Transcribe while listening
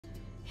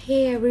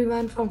Hey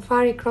everyone from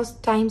far across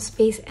time,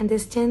 space and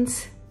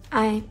distance.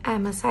 I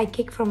am a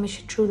psychic from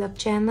Mission True Love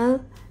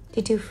channel.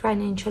 Due to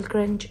financial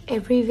crunch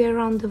everywhere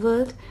around the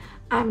world,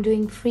 I'm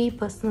doing free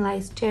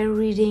personalized tarot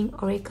reading,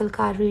 oracle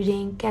card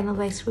reading,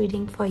 candle-wise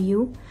reading for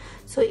you.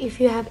 So if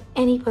you have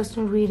any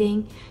personal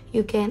reading,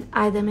 you can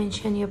either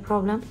mention your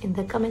problem in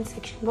the comment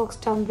section box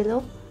down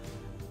below,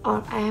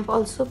 or I have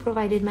also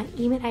provided my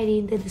email ID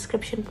in the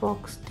description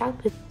box down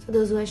below. So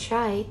those who are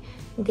shy,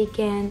 they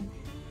can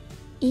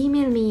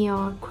email me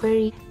your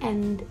query,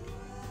 and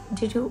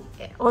due to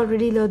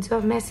already loads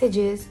of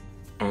messages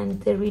and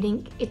the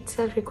reading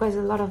itself requires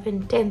a lot of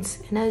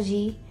intense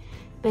energy,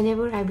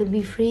 whenever I will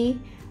be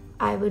free,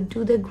 I would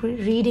do the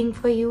reading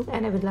for you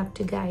and I would love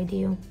to guide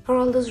you. For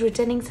all those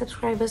returning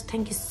subscribers,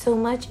 thank you so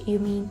much. You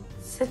mean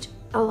such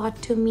a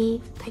lot to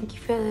me. Thank you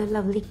for the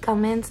lovely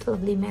comments,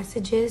 lovely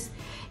messages.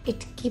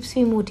 It keeps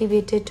me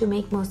motivated to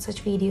make more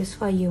such videos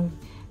for you.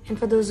 And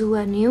for those who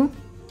are new,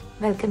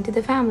 welcome to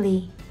the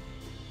family.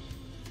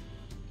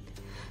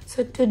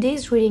 So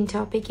today's reading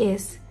topic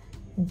is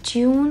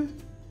June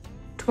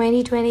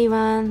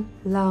 2021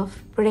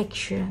 love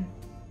prediction.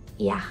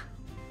 Yeah,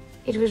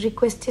 it was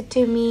requested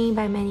to me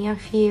by many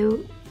of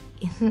you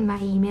in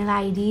my email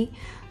ID,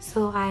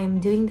 so I am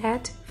doing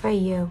that for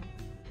you.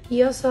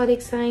 Your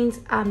zodiac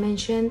signs are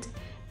mentioned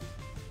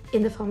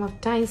in the form of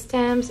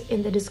timestamps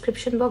in the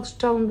description box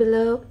down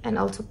below and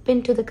also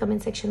pinned to the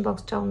comment section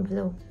box down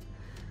below.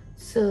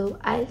 So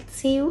I'll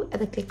see you at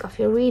the click of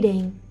your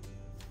reading.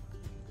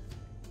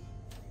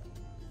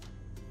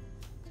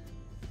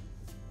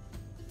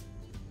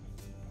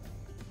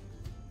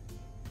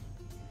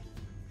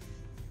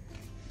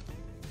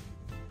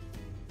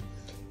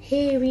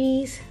 Hey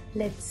Aries,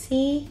 let's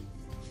see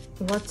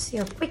what's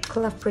your quick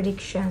love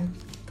prediction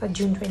for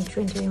June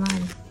 2021.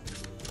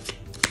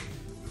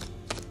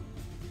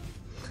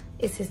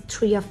 This is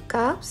Three of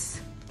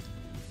Cups,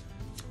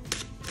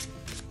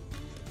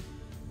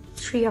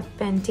 Three of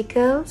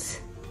Pentacles,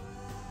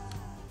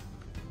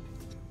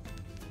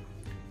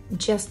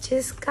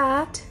 Justice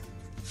card,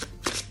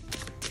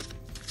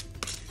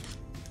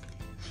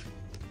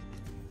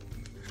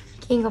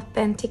 King of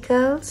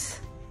Pentacles,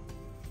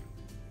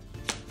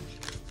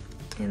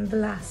 and the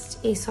last,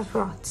 Ace of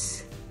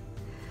Rods.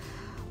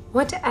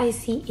 What I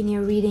see in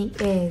your reading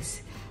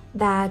is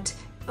that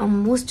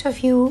most of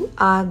you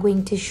are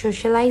going to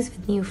socialize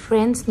with new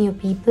friends, new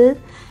people,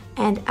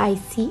 and I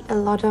see a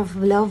lot of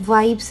love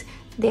vibes.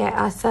 There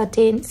are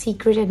certain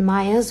secret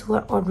admirers who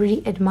are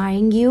already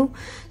admiring you,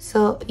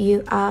 so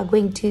you are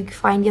going to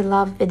find your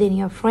love within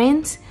your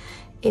friends.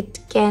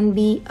 It can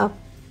be a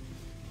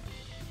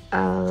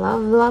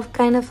love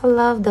kind of a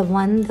love, the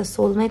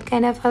soulmate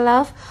kind of a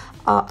love,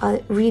 or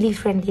a really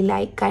friendly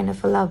like kind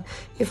of a love.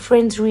 Your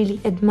friends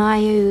really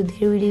admire you,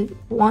 they really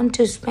want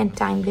to spend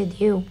time with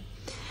you.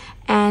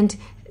 And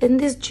in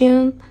this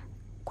June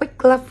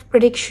quick love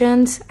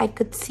predictions, I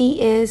could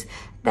see is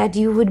that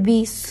you would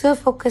be so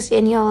focused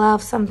in your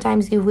love.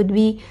 Sometimes you would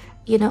be,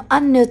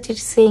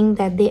 unnoticing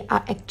that they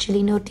are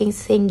actually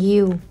noticing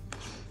you.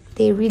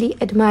 They really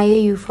admire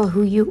you for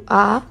who you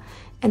are,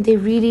 and they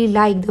really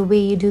like the way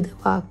you do the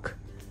work.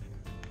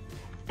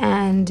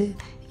 And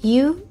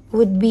you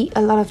would be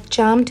a lot of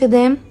charm to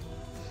them,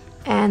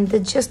 and the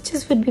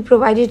justice would be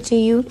provided to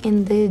you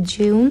in the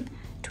June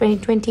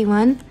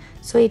 2021.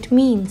 So it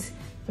means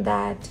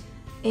that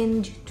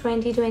in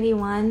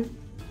 2021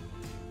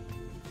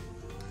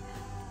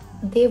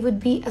 there would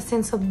be a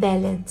sense of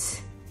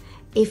balance.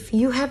 If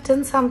you have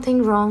done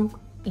something wrong,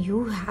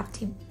 you have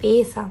to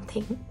pay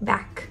something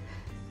back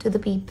to the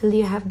people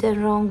you have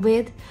done wrong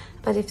with.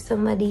 But if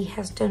somebody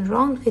has done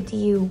wrong with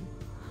you,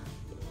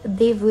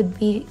 they would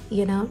be,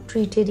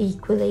 treated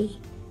equally.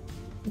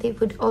 They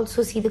would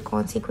also see the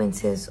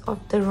consequences of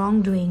the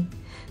wrongdoing.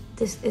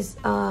 This is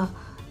a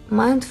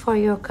month for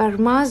your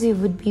karmas. You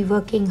would be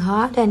working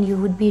hard and you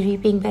would be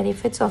reaping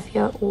benefits of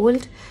your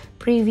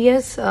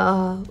previous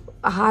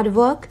hard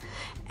work,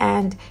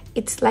 and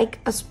it's like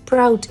a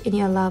sprout in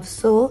your love.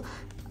 So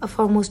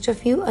for most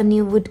of you, a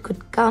new wood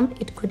could come,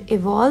 it could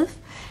evolve,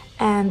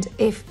 and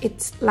if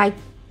it's like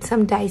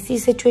some dicey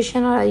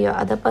situation or your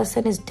other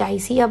person is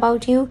dicey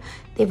about you,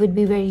 they would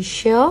be very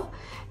sure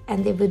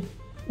and they would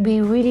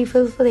be really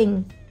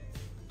fulfilling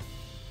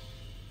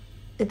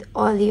with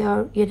all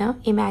your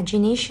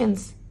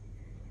imaginations.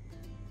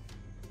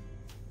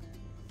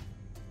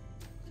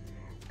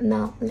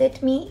 Now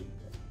let me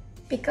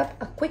pick up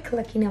a quick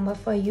lucky number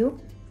for you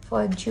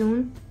for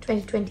June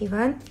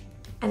 2021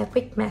 and a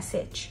quick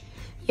message.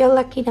 Your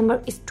lucky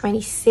number is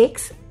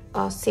 26,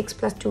 or 6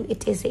 plus 2,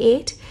 it is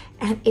 8,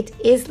 and it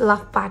is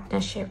love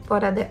partnership.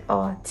 What are the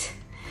odds?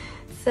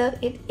 So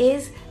it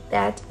is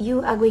that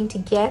you are going to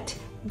get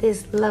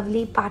this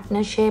lovely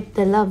partnership,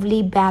 the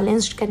lovely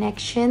balanced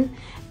connection,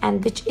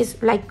 and which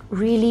is like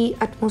really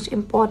utmost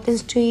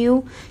importance to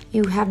you.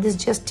 You have this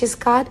Justice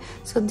card,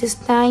 so this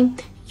time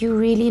you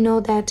really know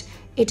that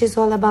it is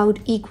all about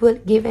equal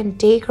give and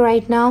take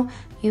right now.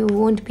 You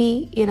won't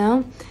be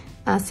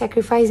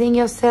sacrificing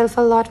yourself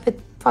a lot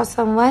with for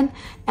someone,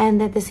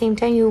 and at the same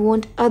time you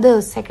want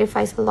others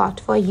sacrifice a lot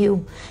for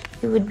you.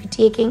 You would be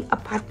taking a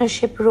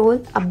partnership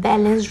role, a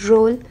balanced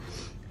role,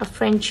 a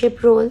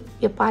friendship role.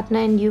 Your partner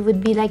and you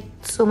would be like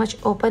so much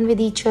open with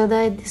each other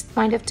at this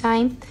point of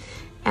time,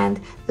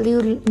 and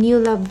new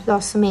love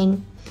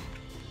blossoming.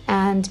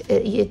 And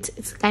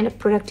it's kind of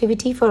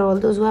productivity for all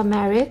those who are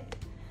married,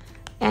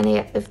 and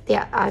if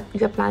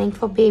you're planning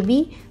for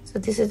baby, so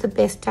this is the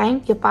best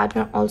time. Your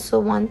partner also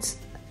wants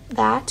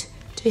that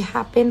to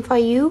happen for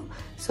you,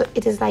 so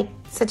it is like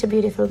such a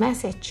beautiful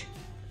message.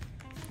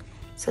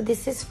 So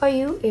this is for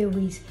you,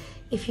 Aries.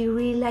 If you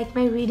really like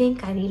my reading,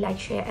 kindly like,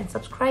 share and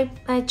subscribe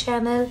my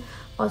channel.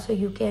 Also,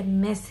 you can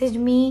message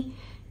me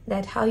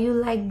that how you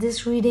like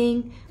this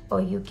reading, or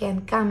you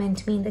can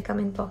comment me in the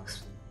comment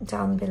box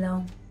down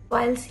below. So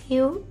I'll see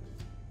you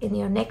in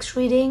your next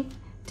reading.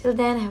 Till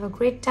then, have a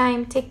great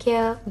time. Take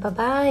care.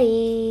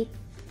 Bye-bye.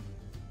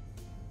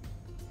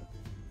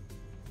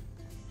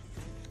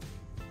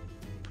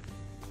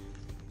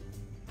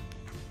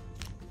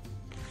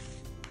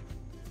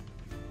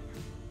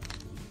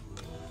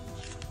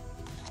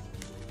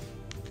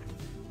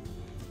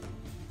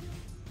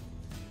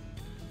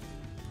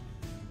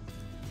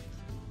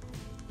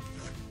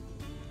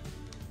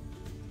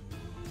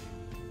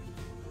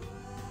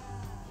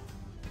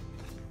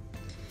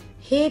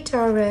 Hey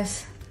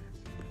Taurus,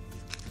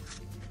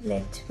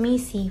 let me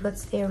see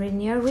what's there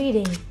in your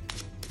reading.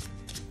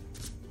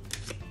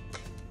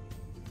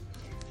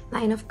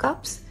 Nine of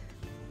Cups.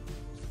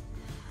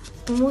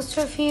 Most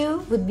of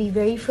you would be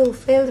very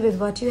fulfilled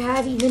with what you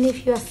have. Even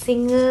if you are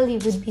single, you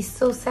would be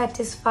so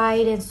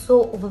satisfied and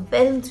so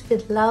overwhelmed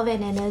with love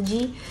and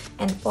energy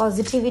and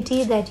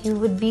positivity that you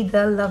would be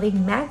the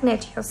loving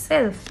magnet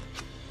yourself.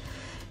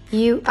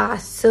 You are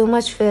so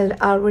much filled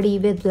already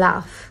with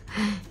love.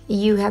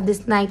 You have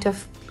this Knight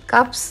of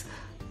Cups,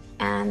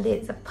 and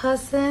there's a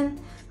person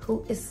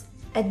who is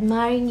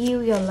admiring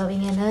you, your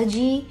loving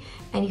energy,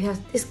 and you have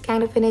this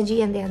kind of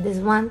energy, and they have this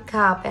one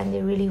cup, and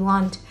they really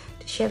want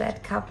to share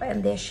that cup,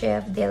 and they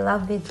share their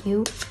love with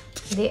you.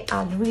 They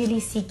are really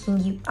seeking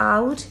you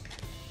out,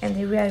 and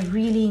they are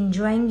really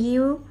enjoying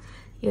you.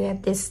 You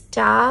have this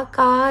Star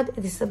card.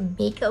 This is a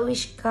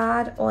Make-A-Wish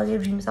card. All your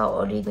dreams are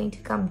already going to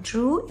come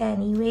true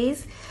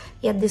anyways.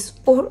 You have this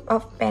Four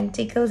of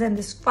Pentacles and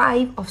this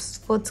Five of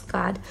Swords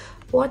card.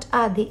 What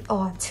are the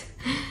odds?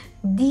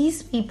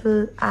 These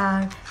people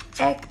are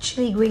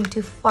actually going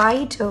to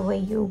fight over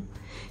you.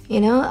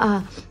 You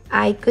know,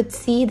 I could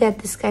see that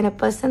this kind of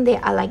person, they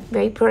are like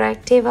very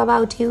proactive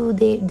about you.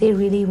 They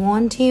really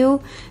want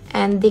you,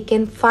 and they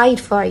can fight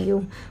for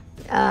you.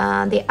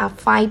 They are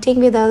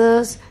fighting with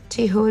others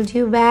to hold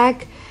you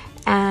back,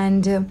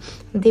 and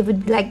they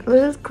would be like a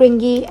little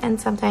clingy, and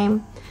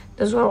sometimes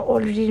those who are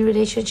already in a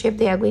relationship,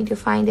 they are going to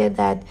find it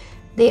that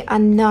they are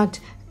not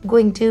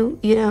going to,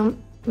 you know,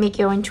 make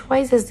your own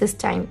choices this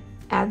time.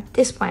 At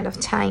this point of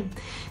time,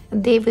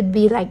 they would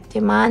be like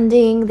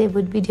demanding. They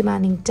would be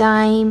demanding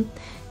time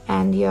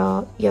and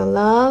your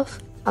love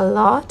a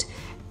lot,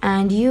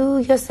 and you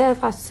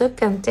yourself are so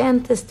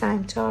content this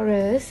time,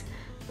 Taurus,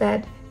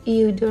 that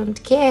you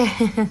don't care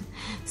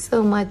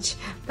so much.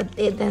 But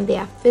then they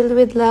are filled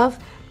with love,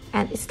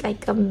 and it's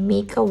like a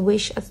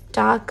Make-A-Wish, a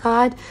Star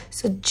card.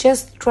 So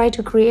just try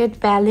to create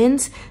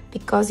balance,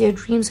 because your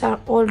dreams are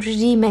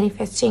already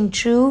manifesting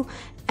true,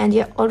 and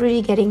you're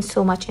already getting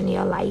so much in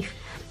your life.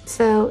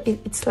 So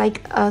it's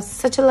like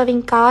such a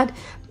loving card.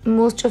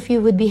 Most of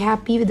you would be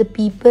happy with the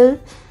people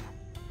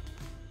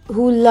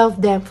who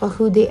love them for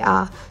who they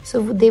are.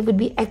 So they would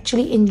be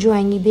actually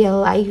enjoying their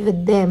life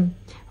with them,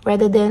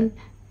 rather than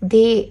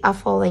they are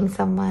following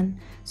someone.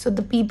 So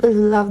the people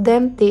who love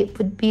them, they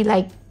would be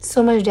like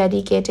so much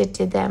dedicated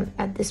to them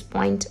at this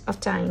point of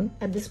time,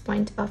 at this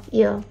point of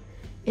year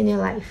in your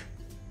life.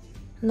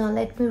 Now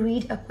let me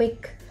read a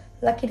quick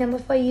lucky number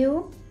for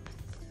you.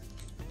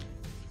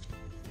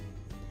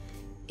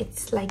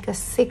 It's like a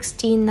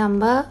 16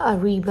 number, a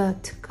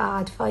rebirth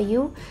card for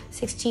you.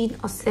 16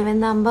 or 7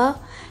 number,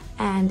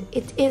 and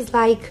it is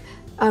like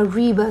a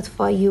rebirth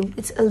for you.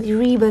 It's a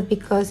rebirth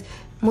because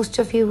most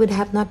of you would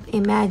have not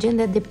imagined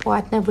that the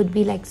partner would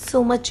be like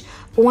so much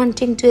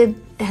wanting to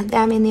have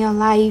them in your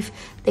life.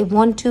 They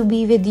want to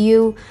be with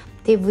you.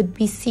 They would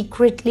be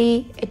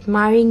secretly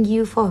admiring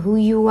you for who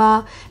you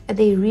are, and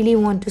they really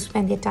want to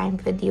spend their time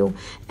with you.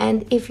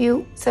 And if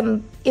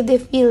they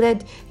feel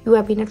that you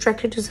have been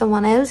attracted to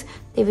someone else,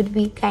 they would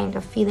be kind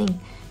of feeling,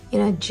 you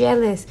know,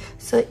 jealous.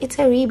 So it's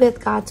a rebirth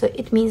card, so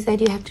it means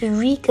that you have to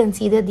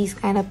reconsider these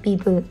kind of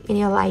people in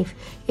your life.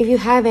 If you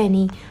have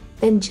any,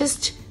 then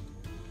just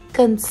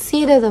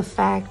consider the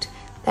fact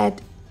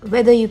that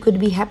whether you could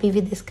be happy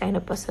with this kind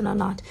of person or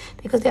not,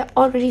 because they're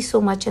already so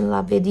much in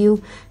love with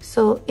you.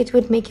 So it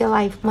would make your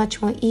life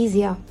much more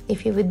easier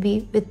if you would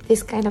be with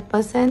this kind of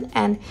person.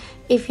 And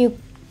if you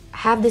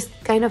have this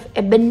kind of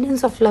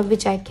abundance of love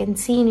which I can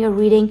see in your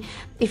reading.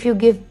 If you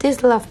give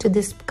this love to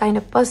this kind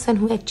of person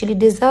who actually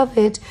deserve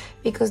it,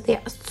 because they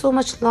are so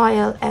much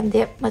loyal and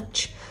they're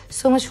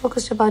so much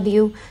focused about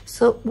you.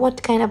 So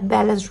what kind of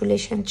balanced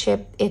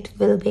relationship it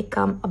will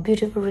become? A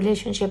beautiful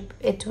relationship.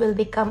 It will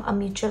become a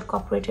mutual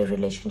cooperative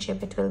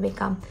relationship. It will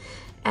become,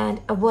 and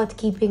a worth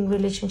keeping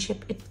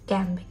relationship it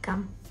can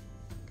become.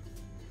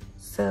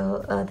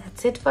 So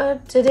that's it for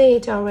today,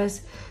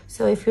 Taurus.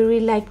 So if you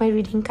really like my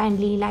reading,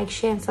 kindly like,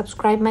 share and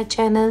subscribe my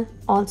channel.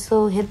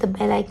 Also hit the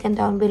bell icon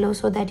down below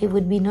so that you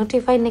would be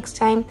notified next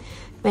time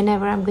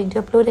whenever I'm going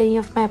to upload any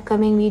of my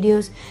upcoming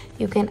videos.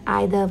 You can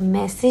either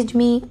message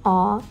me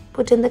or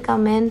put in the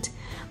comment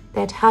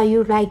that how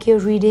you like your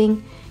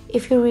reading,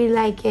 if you really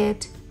like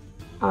it,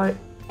 or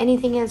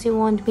anything else you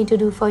want me to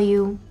do for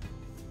you.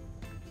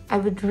 I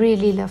would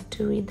really love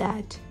to read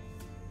that.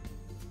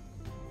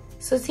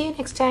 So see you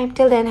next time.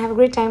 Till then, have a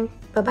great time.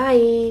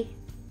 Bye-bye.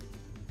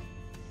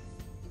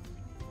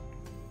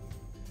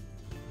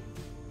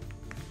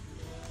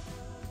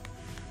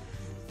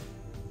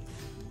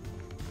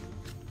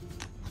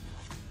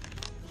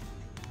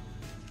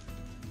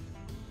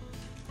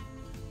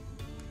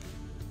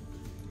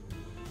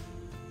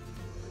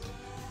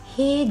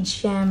 Hey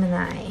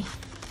Gemini,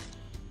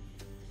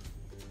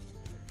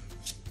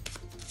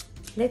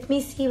 let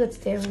me see what's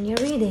there in your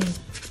reading.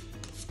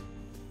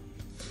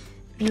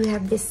 You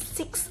have this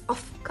 6 of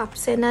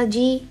Cups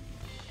energy,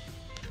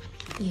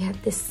 you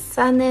have this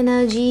Sun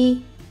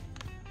energy.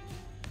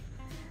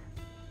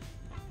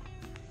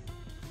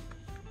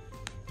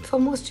 For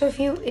most of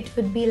you, it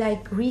would be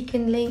like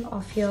rekindling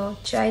of your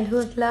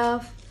childhood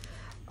love,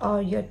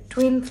 or your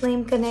twin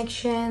flame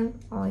connection,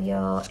 or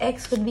your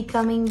ex would be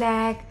coming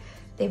back.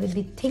 They will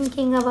be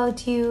thinking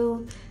about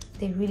you.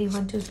 They really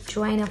want to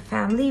join a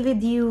family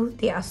with you.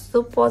 They are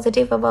so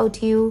positive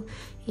about you.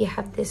 You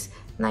have this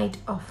Knight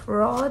of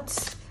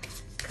Rods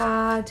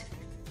card.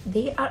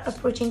 They are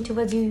approaching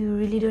towards you. You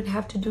really don't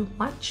have to do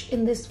much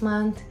in this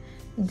month.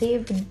 They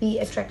would be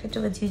attracted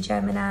towards you,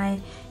 Gemini.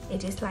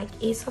 It is like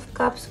Ace of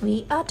Cups.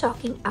 We are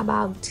talking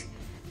about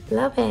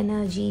love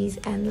energies,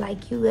 and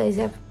like you guys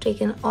have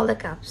taken all the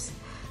cups.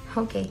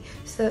 Okay,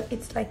 so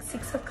it's like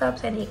 6 of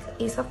Cups and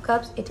Ace of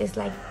Cups. It is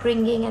like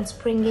bringing and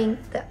springing.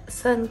 The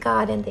Sun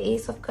card and the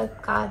Ace of Cups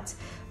cards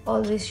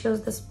always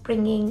shows the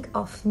springing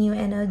of new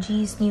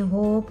energies, new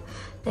hope.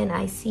 Then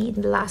I see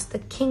in the last the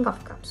King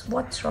of Cups.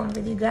 What's wrong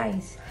with you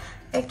guys?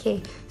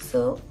 Okay,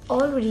 so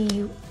already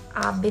you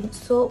have been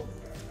so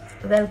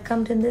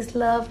welcomed in this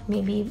love.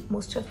 Maybe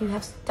most of you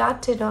have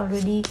started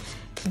already,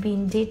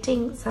 been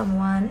dating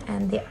someone,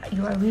 and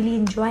you are really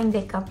enjoying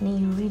their company.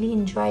 You really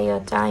enjoy your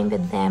time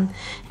with them,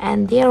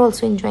 and they are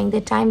also enjoying their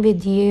time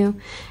with you,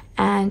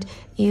 and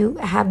you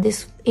have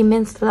this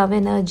immense love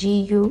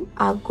energy. You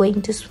are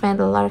going to spend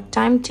a lot of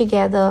time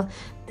together.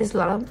 There's a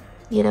lot of,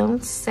 you know,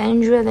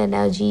 sensual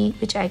energy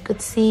which I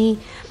could see,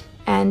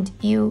 and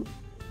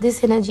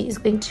this energy is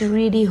going to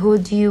really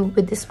hold you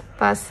with this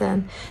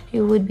person.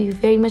 You would be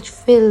very much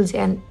filled,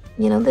 and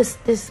you know,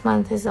 this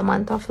month is a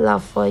month of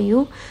love for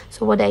you.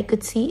 So what I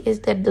could see is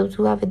that those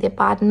who are with their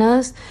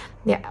partners,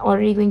 they're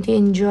already going to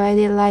enjoy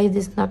their life.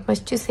 There's not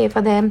much to say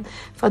for them.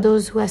 For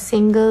those who are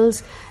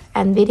singles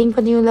and waiting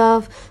for new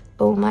love,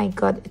 oh my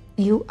god,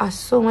 you are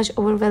so much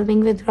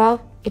overwhelming with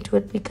love. It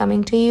would be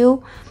coming to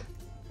you.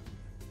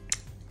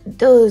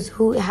 Those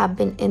who have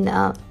been in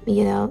a,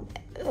 you know,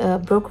 a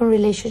broken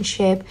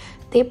relationship,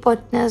 their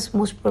partners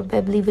most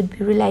probably would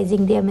be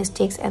realizing their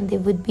mistakes, and they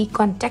would be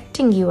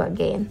contacting you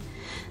again.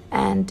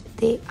 And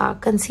they are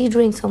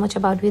considering so much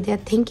about you. They're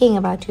thinking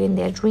about you in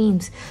their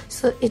dreams.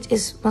 So it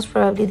is most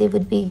probably they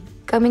would be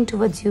coming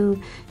towards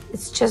you.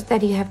 It's just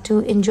that you have to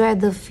enjoy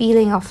the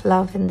feeling of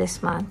love in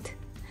this month.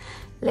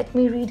 Let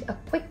me read a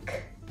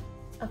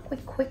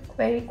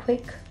very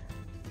quick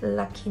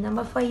lucky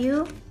number for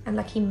you, and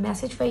lucky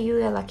message for you.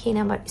 Your lucky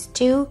number is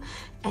 2,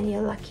 and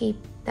your lucky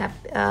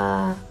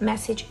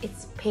message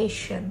is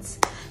patience.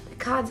 The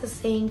cards are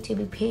saying to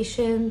be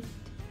patient.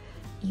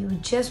 You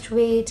just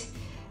wait.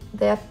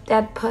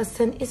 That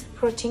person is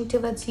approaching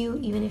towards you.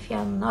 Even if you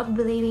are not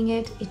believing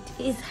it, it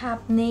is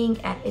happening,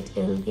 and it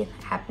will be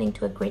happening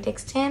to a great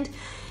extent.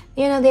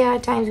 You know, there are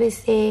times we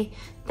say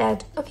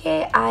that,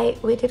 okay, I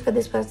waited for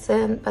this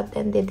person, but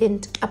then they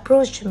didn't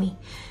approach me.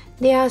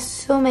 There are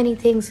so many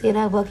things, you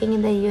know, working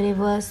in the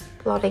universe,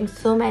 plotting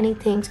so many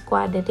things,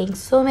 coordinating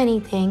so many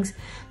things,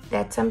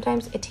 that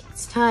sometimes it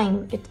takes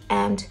time.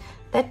 And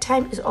that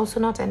time is also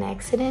not an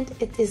accident.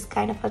 It is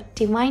kind of a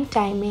divine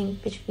timing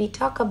which we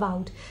talk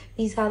about.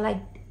 These are like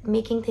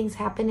making things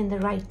happen in the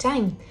right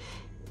time.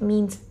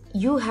 Means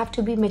you have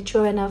to be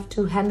mature enough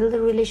to handle the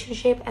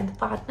relationship, and the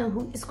partner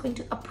who is going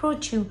to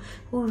approach you,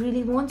 who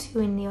really wants you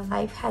in your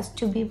life, has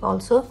to be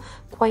also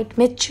quite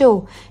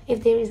mature.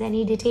 If there is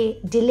any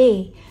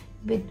delay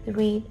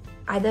between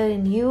either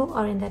in you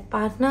or in that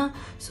partner,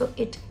 so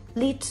it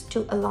leads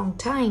to a long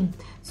time.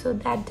 So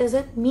that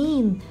doesn't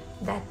mean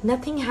that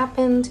nothing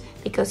happened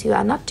because you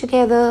are not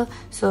together.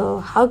 So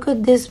how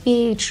could this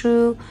be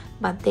true?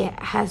 But there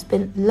has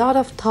been a lot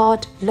of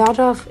thought, lot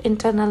of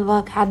internal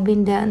work had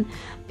been done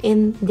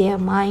in their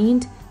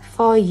mind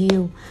for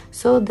you.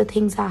 So the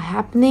things are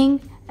happening,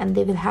 and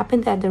they will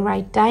happen at the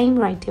right time,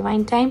 right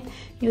divine time.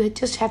 You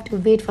just have to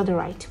wait for the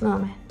right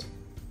moment.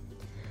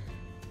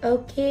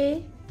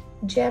 Okay,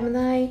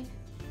 Gemini,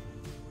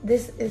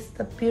 this is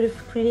the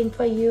beautiful reading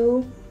for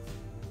you.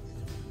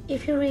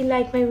 If you really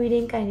like my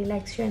reading, kindly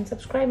like, share and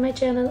subscribe my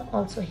channel.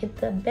 Also hit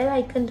the bell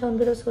icon down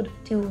below so that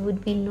you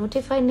would be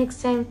notified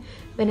next time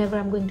whenever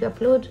I'm going to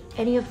upload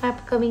any of my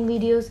upcoming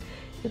videos.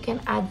 You can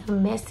either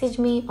message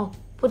me or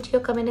put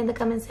your comment in the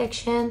comment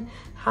section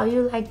how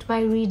you liked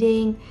my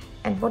reading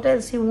and what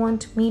else you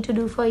want me to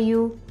do for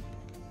you.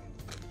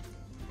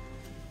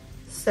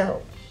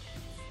 So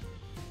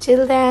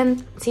till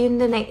then, see you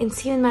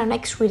in my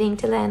next reading.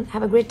 Till then,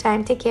 have a great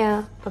time. Take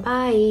care. Bye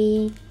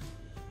bye.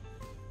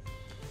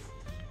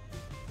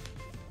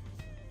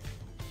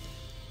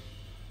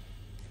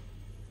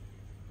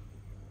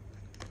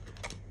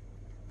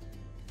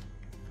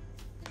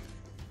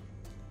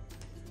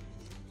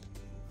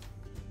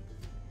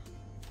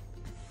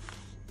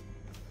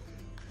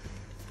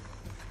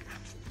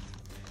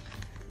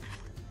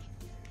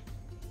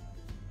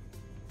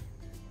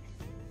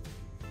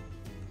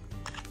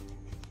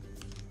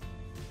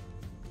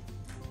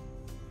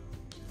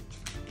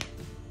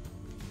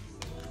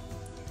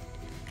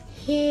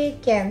 Hey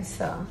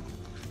Cancer,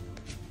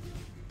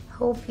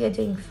 hope you're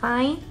doing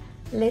fine.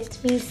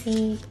 Let me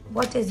see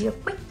what is your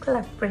quick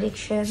luck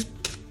prediction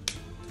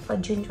for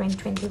June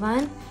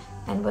 2021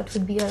 and what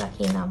would be your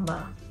lucky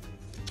number.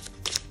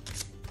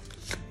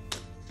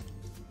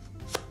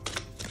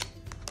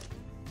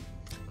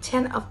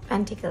 Ten of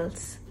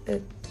Pentacles.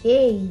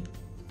 Okay,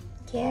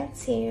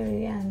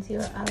 Cancerians, you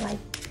are like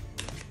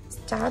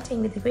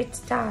starting with a great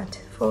start.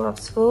 Four of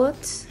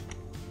Swords,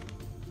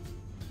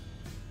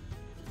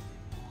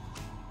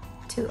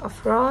 Two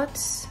of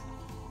Rods,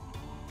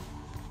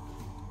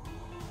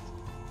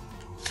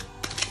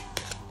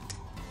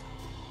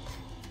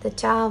 the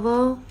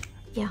Tower.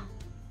 Yeah,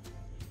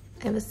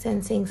 I was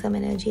sensing some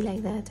energy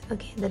like that.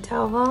 Okay, the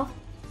Tower,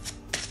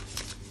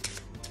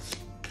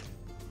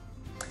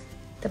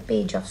 the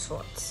Page of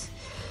Swords.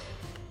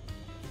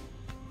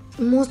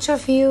 Most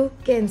of you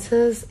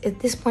Cancers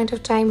at this point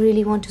of time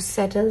really want to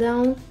settle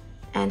down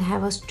and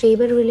have a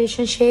stable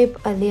relationship.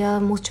 Earlier,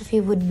 most of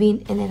you would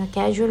be in a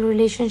casual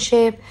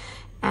relationship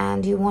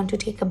and you want to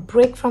take a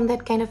break from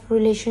that kind of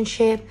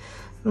relationship.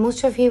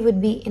 Most of you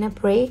would be in a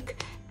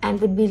break and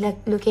would be like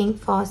looking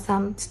for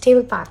some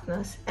stable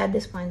partners at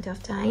this point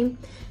of time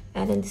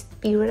and in this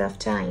period of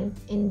time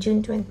in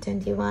June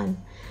 2021.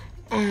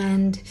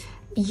 And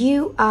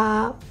you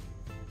have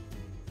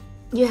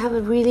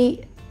a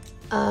really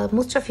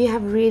most of you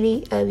have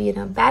really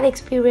bad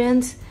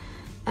experience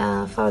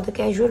for the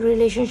casual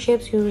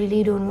relationships. You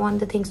really don't want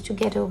the things to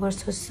get over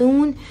so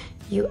soon.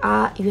 You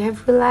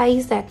have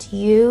realized that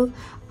you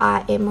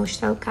are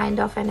emotional kind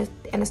of and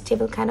a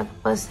stable kind of a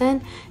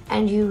person,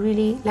 and you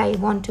really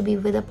want to be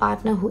with a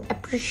partner who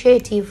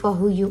appreciates you for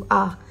who you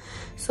are.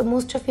 So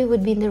most of you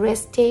would be in the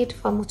rest state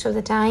for most of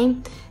the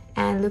time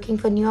and looking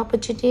for new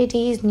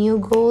opportunities, new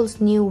goals,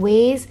 new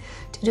ways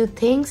to do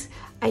things.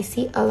 I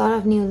see a lot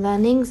of new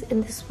learnings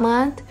in this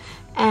month,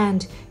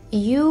 and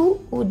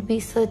you would be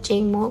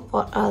searching more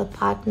for a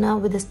partner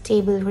with a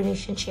stable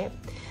relationship.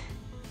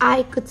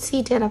 I could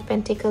see Ten of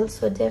Pentacles,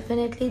 so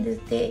definitely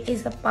there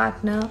is a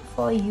partner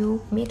for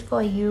you, made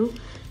for you,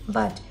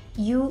 but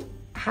you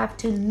have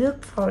to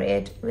look for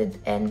it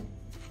with an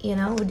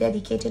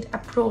dedicated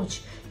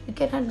approach. You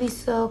cannot be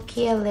so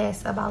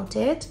careless about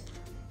it,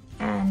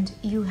 and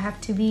you have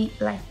to be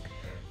like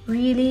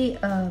really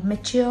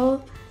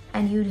mature,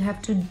 and you have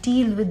to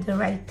deal with the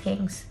right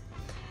things.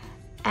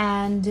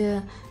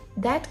 And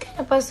that kind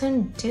of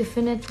person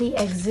definitely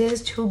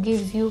exists, who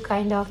gives you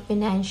kind of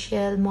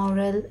financial,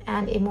 moral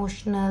and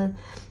emotional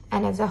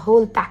and as a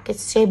whole package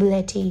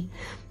stability,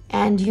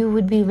 and you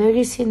would be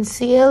very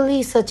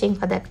sincerely searching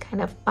for that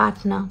kind of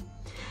partner.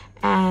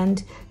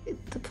 And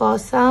for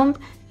some,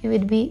 you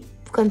would be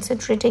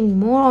concentrating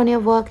more on your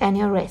work and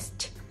your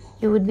rest.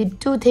 You would be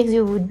two things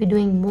you would be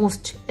doing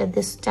most at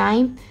this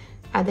time.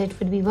 Either it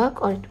would be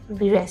work or it would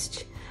be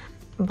rest.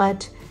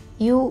 But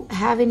you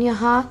have in your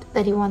heart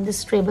that you want this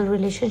stable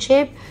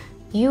relationship.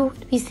 You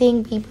would be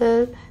seeing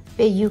people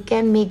where you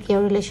can make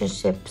your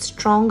relationship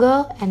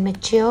stronger and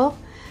mature,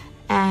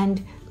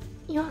 and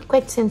you are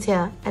quite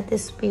sincere at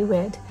this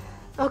period.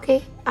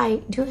 Okay,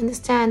 I do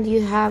understand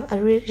you have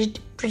a really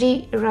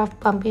pretty rough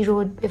bumpy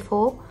road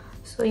before,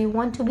 so you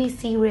want to be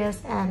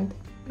serious and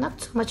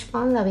not so much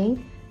fun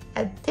loving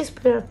at this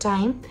period of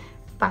time,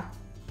 but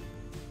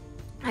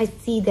I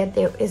see that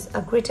there is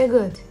a greater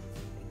good,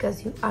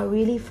 because you are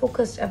really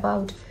focused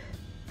about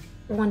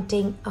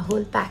wanting a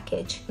whole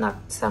package, not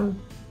some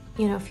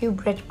few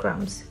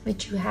breadcrumbs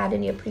which you had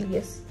in your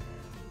previous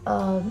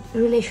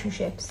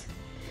relationships.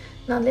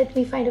 Now let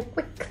me find a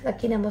quick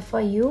lucky number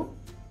for you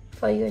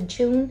for your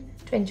June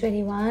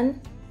 2021.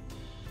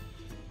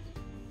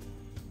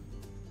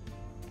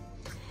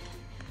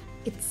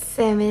 It's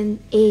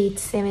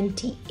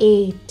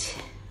 7878.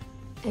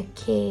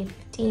 Okay,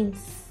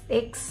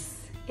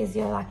 156 is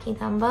your lucky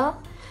number.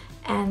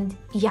 And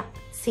yeah,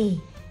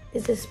 see,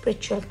 this is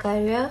spiritual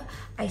career.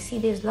 I see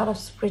there's a lot of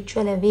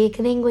spiritual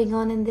awakening going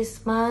on in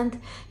this month.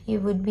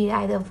 You would be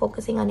either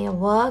focusing on your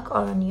work or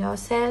on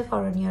yourself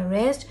or on your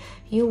rest.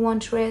 You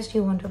want rest,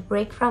 you want to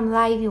break from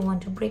life, you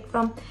want to break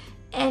from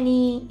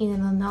any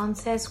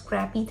nonsense,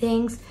 crappy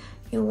things.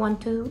 You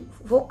want to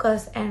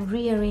focus and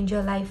rearrange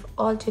your life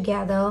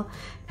altogether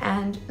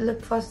and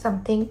look for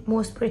something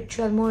more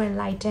spiritual, more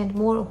enlightened,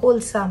 more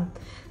wholesome,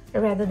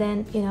 rather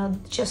than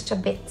just a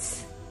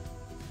bits.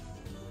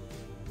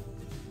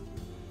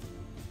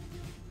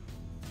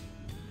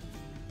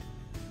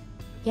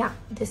 Yeah,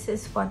 this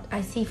is what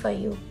I see for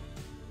you.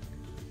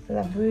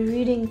 Lovely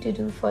reading to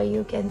do for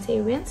you,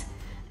 Cancerians,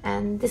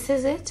 and this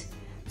is it.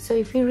 So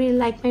if you really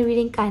like my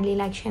reading, kindly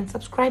like, share and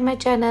subscribe my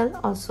channel.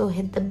 Also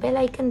hit the bell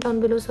icon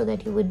down below so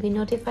that you would be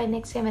notified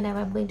next time whenever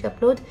I'm going to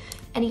upload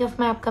any of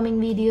my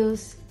upcoming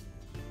videos.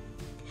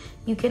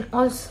 You can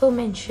also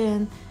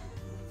mention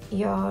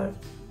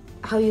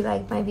how you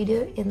like my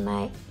video in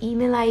my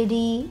email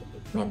ID.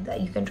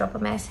 You can drop a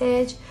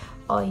message,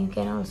 or you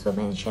can also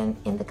mention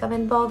in the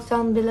comment box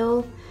down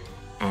below,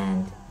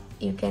 and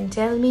you can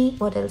tell me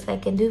what else I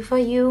can do for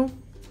you.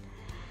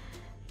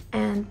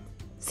 And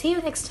see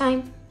you next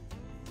time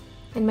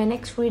in my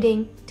next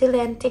reading. Till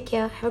then, take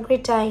care, have a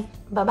great time,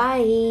 bye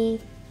bye.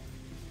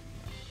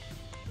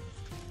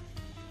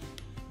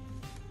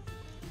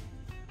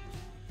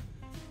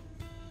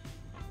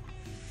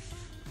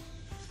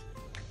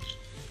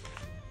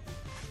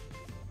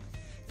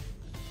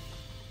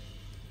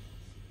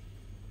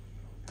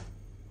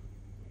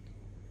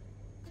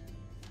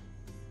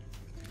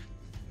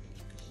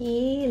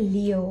 Hey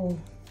Leo.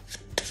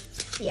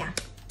 Yeah,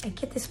 I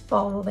get this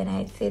power when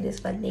I say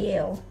this one,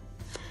 Leo.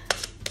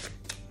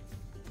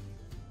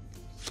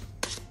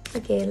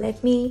 Okay,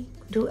 let me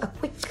do a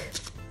quick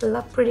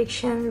love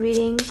prediction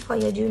reading for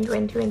your June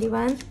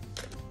 2021.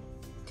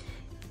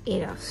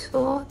 8 of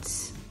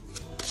Swords,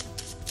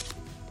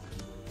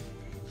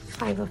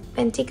 5 of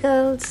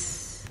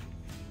Pentacles,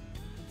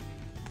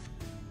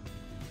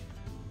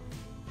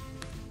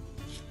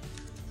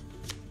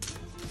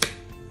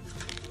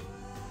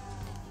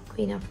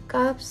 Queen of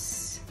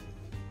Cups,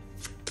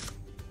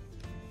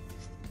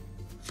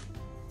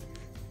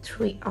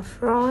 3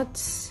 of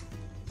Rods,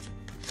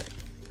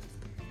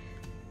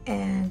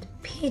 and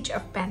Page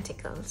of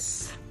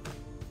Pentacles.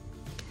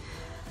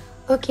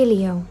 Okay,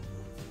 Leo,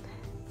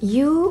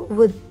 you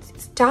would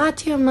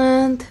start your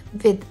month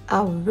with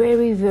a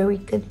very, very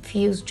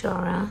confused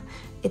aura.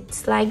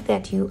 It's like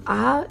that you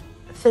are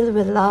filled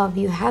with love.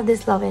 You have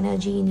this love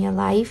energy in your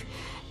life,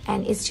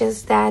 and it's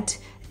just that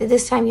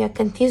this time you're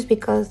confused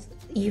because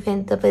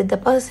even the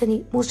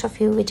person, most of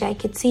you, which I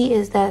could see,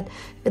 is that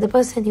the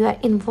person you are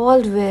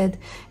involved with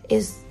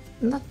is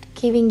not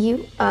giving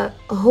you a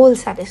whole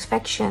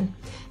satisfaction.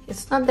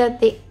 It's not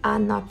that they are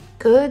not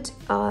good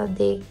or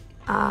they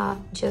are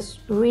just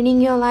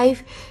ruining your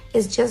life.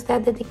 It's just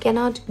that they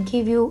cannot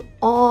give you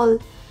all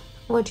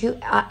what you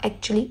are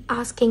actually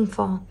asking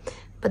for.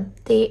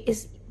 But there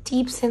is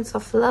deep sense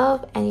of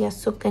love, and you're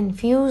so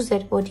confused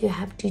at what you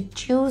have to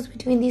choose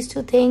between these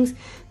two things.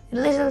 A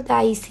little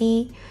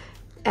dicey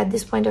at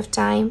this point of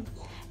time,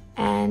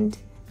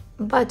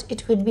 but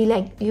it would be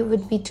like you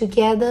would be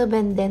together,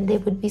 but then there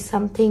would be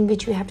something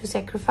which you have to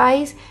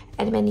sacrifice,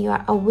 and when you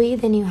are away,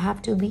 then you have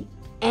to be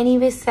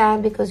anyway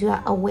sad because you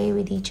are away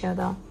with each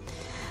other.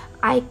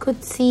 I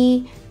could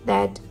see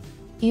that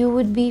you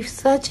would be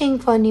searching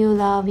for new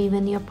love,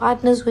 even your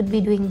partners would be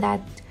doing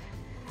that,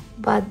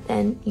 but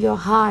then your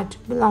heart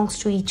belongs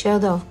to each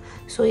other.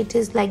 So it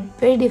is like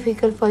very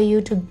difficult for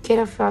you to get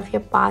off of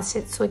your past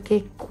so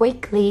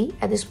quickly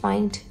at this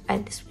point,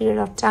 at this period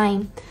of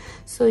time.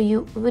 So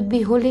you would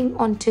be holding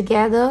on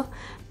together,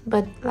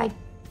 but like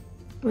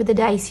with a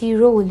dicey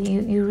roll.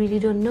 You really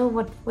don't know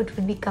what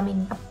would be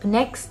coming up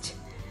next.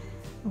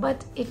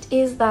 But it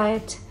is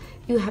that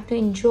you have to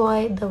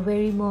enjoy the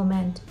very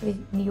moment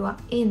you are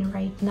in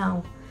right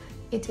now.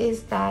 It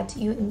is that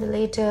you in the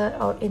later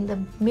or in the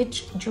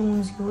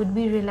mid-June you would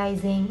be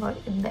realizing, or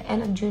in the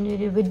end of June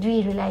you would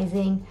be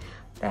realizing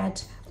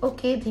that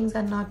okay, things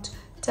are not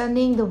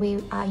turning the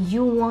way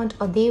you want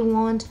or they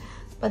want,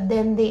 but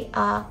then they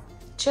are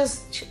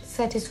just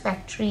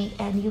satisfactory,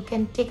 and you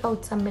can take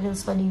out some middle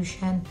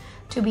solution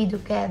to be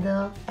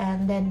together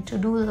and then to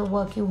do the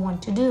work you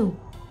want to do.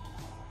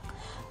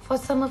 For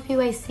some of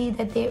you, I see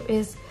that there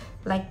is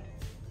like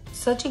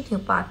searching new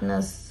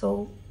partners,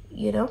 so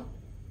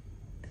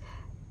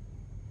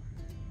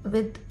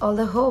with all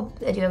the hope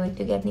that you're going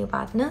to get new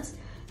partners.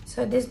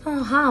 So there's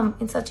no harm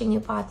in searching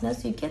new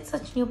partners. You get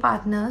such new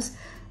partners,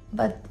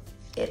 but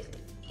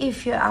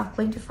if you are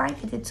going to find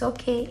it, it's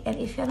okay. And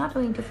if you're not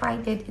going to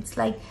find it, it's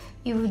like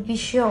you would be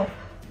sure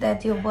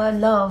that your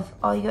love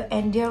or your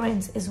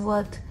endurance is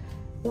worth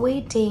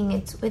waiting.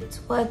 It's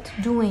worth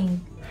doing,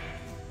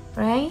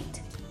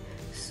 right?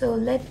 So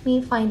let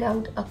me find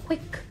out a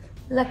quick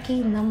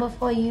lucky number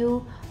for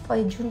you for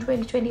June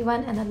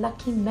 2021 and a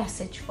lucky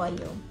message for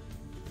you.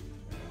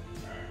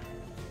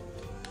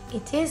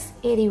 It is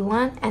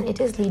 81 and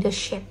it is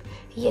leadership.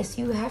 Yes,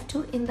 you have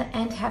to, in the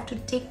end, have to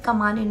take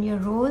command in your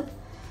role.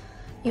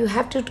 You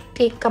have to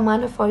take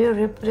command of all your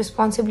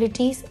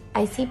responsibilities.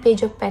 I see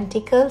Page of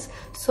Pentacles,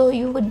 so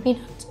you would be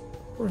not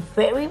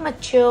very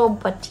mature,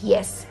 but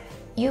yes,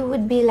 you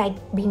would be like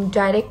being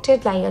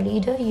directed like a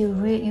leader. You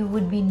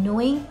would be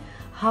knowing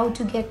how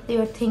to get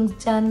your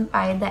things done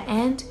by the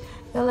end.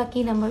 Your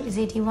lucky number is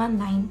 81.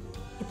 9.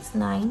 It's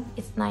 9.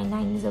 It's 9.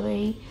 9 is a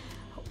very,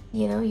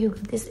 you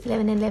got this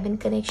 11-11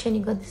 connection.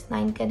 You got this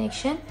 9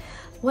 connection.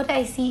 What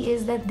I see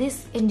is that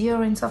this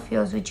endurance of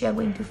yours, which you are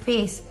going to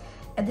face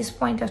at this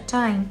point of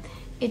time,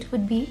 it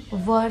would be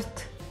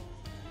worth,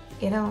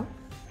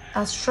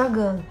 a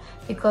struggle,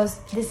 because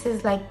this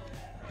is like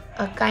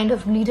a kind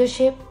of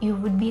leadership. You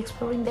would be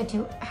exploring that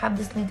you have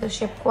this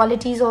leadership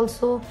qualities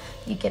also.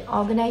 You can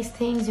organize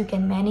things, you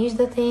can manage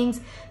the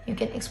things, you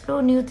can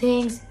explore new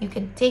things, you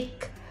can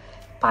take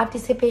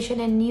participation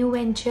in new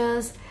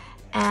ventures.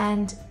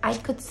 And I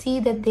could see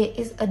that there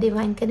is a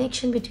divine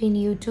connection between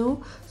you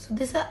two. So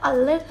this is a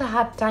little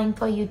hard time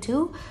for you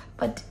two,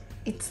 but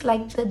it's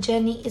like the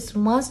journey is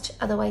must.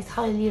 Otherwise,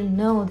 how will you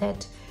know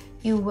that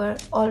you were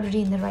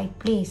already in the right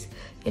place?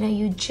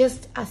 You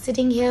just are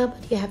sitting here,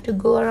 but you have to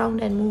go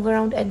around and move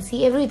around and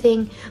see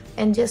everything.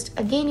 And just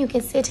again, you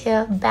can sit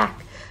here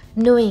back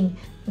knowing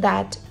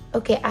that,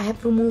 okay, I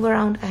have to move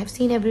around. I have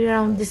seen every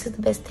round. This is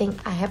the best thing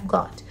I have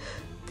got.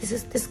 This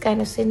is this kind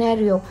of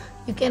scenario.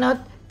 You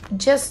cannot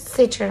just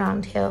sit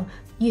around here.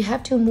 You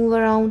have to move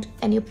around,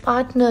 and your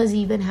partners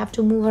even have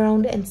to move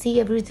around and see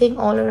everything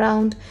all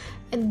around.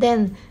 And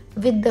then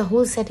with the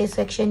whole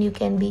satisfaction, you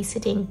can be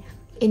sitting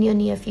in your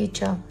near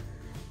future.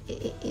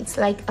 It's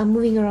like a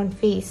moving around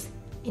phase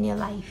in your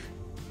life,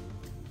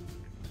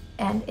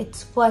 and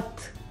it's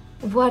worth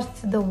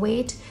the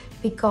wait,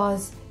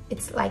 because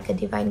it's like a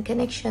divine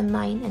connection.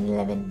 9 and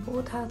 11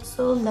 both are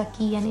so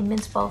lucky and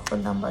immense powerful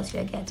numbers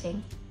you're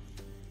getting.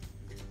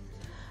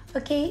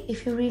 Okay,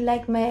 if you really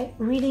like my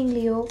reading,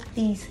 Leo,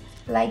 please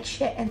like,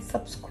 share and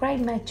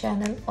subscribe my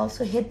channel.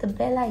 Also hit the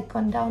bell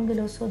icon down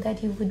below so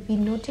that you would be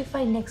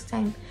notified next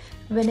time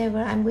whenever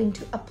I'm going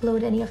to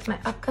upload any of my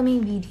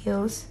upcoming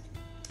videos.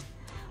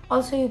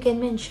 Also, you can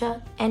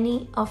mention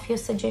any of your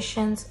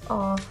suggestions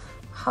or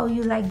how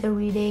you like the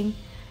reading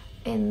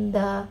in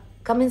the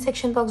comment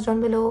section box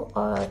down below,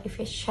 or if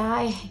you're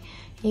shy,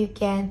 you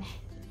can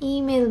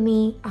email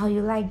me how you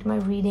liked my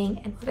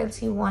reading and what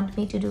else you want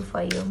me to do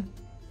for you.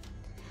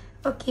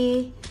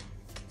 Okay,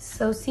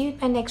 so see you in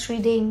my next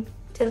reading.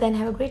 Till then,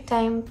 have a great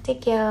time.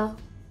 Take care.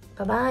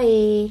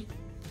 Bye-bye.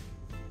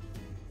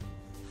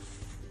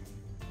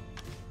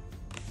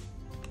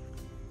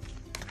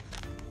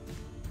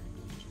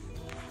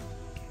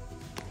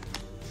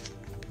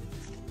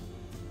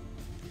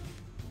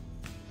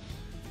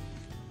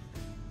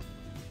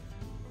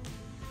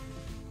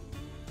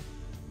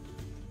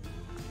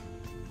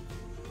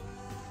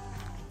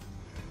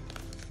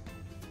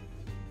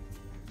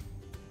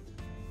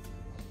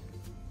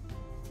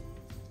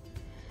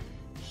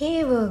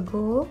 Hey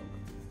Virgo,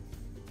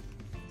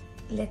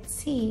 let's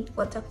see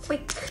what a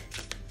quick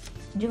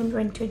June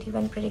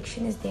 2021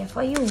 prediction is there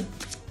for you.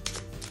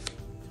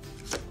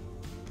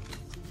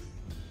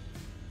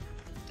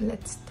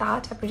 Let's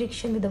start a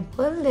prediction with the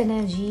world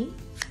energy,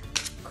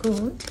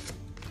 good,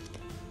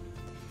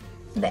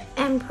 the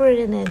emperor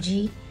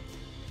energy,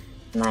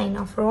 9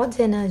 of rods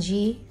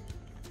energy,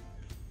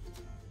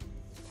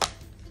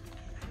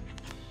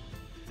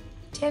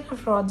 10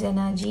 of rods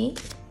energy,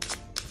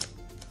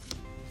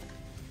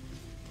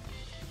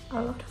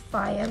 a lot of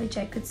fire which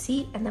I could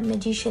see, and the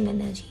magician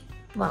energy.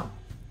 Wow.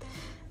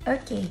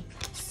 Okay,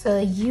 so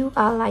you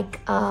are like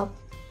the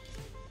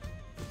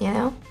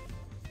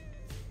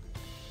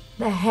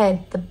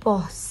head, the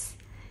boss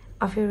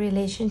of your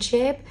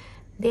relationship.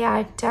 There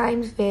are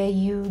times where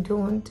you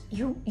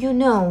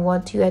know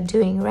what you are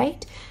doing,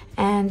 right?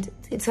 And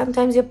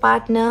sometimes your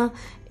partner,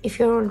 if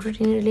you're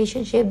already in a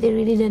relationship, they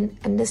really didn't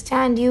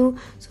understand you,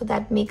 so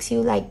that makes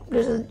you like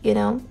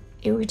little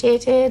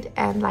irritated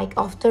and like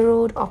off the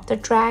road, off the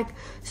track.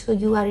 So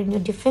you are in your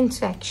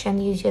defense action.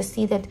 You just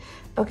see that,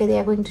 okay, they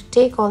are going to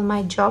take all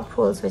my job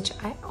roles which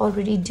I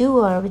already do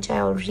or which I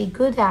already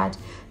good at.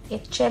 They're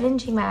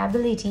challenging my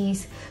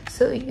abilities.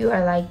 So you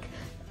are like,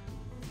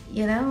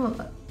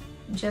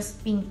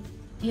 just being,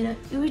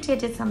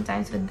 irritated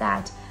sometimes with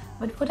that.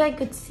 But what I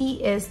could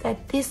see is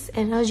that this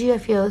energy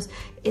of yours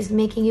is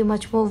making you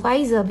much more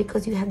wiser,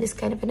 because you have this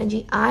kind of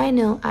energy. I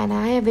know, and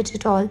I have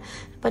it all,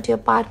 but your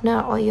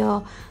partner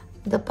or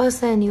the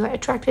person you are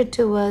attracted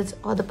towards,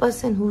 or the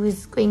person who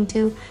is going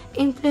to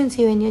influence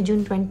you in your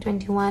June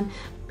 2021,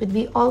 would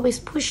be always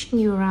pushing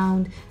you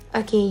around.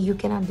 Okay, you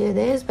cannot do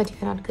this, but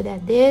you're not good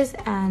at this,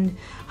 and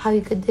how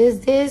you could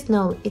this.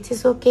 No, it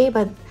is okay,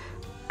 but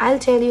I'll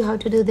tell you how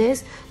to do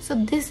this. So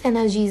this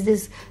energy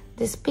is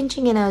this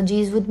pinching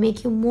energies would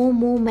make you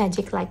more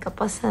magic like a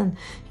person.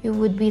 You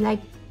would be like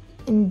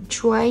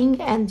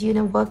enjoying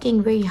and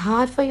working very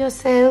hard for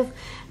yourself,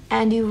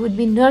 and you would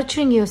be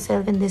nurturing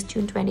yourself in this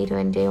June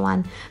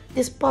 2021.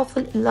 This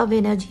powerful love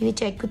energy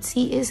which I could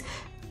see is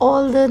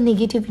all the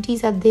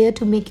negativities are there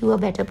to make you a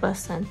better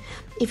person.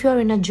 If you're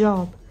in a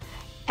job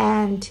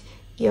and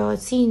your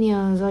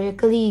seniors or your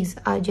colleagues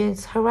are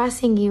just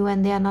harassing you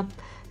and they are not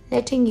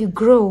letting you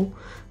grow,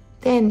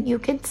 then you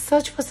can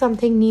search for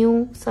something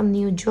new, some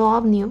new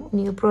job,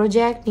 new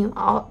project, new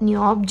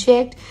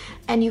object,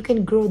 and you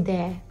can grow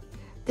there.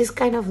 This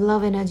kind of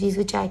love energies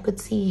which I could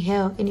see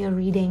here in your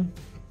reading.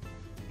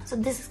 So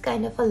this is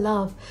kind of a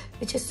love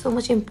which is so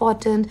much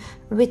important,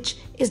 which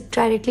is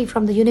directly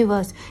from the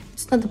universe.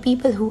 It's not the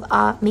people who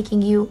are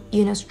making you,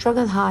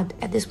 struggle hard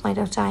at this point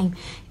of time.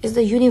 It's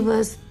the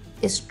universe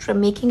is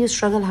making you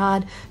struggle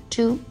hard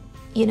to,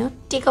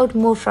 take out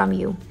more from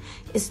you.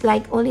 It's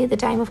like only at the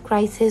time of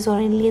crisis or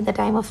only at the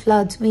time of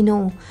floods, we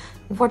know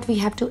what we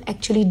have to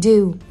actually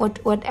do,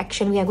 what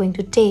action we are going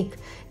to take.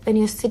 When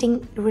you're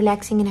sitting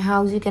relaxing in a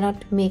house, you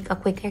cannot make a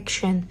quick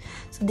action.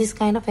 So this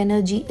kind of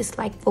energy is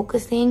like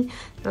focusing,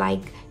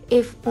 like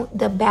if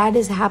the bad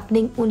is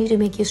happening only to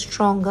make you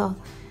stronger.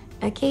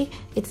 Okay,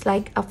 it's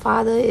like a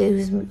father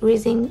is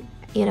raising,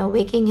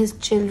 waking his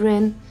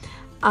children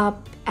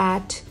up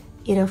at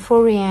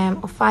 4 a.m.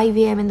 or 5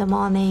 a.m. in the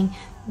morning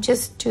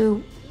just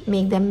to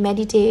make them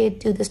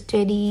meditate, do the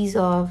studies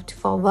or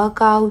for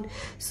workout.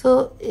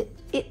 So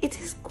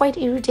it is quite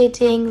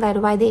irritating that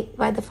why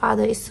the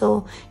father is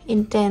so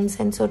intense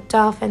and so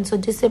tough and so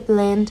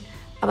disciplined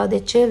about their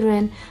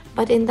children,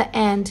 but in the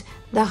end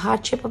the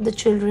hardship of the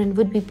children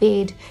would be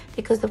paid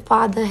because the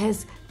father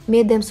has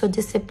made them so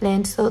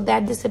disciplined. So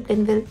that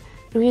discipline will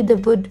reap the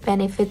good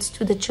benefits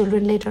to the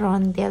children later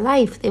on in their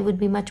life. They would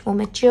be much more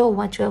mature,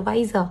 much more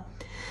wiser.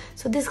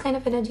 So this kind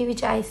of energy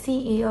which I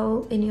see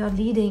in your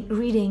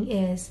reading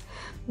is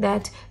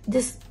that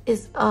this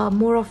is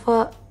more of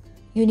a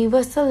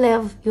universal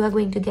love you are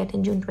going to get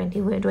in June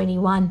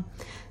 2021.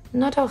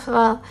 Not of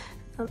a,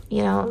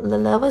 the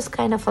lovers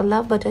kind of a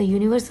love, but a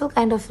universal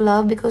kind of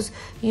love, because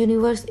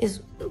universe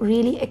is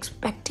really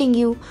expecting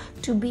you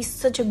to be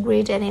such a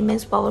great and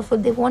immense powerful.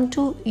 They want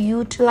to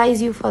utilize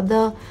you for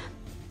the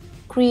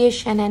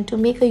creation and to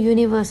make a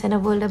universe and a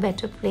world a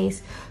better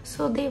place.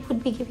 So they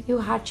would be giving you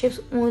hardships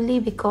only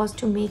because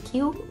to make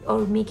you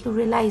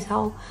realize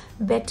how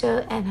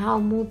better and how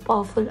more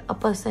powerful a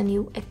person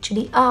you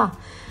actually are.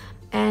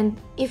 And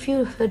if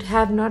you would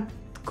have not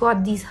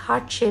got these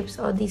hardships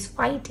or these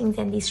fightings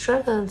and these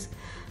struggles,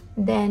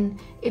 then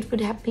it would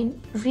have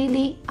been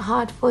really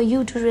hard for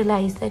you to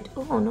realize that,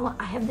 oh no,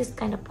 I have this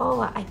kind of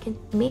power, I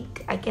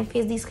can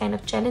face these kind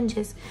of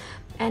challenges.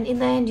 And in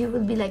the end you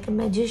will be like a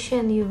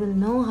magician. You will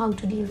know how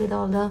to deal with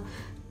all the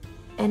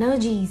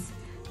energies,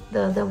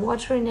 the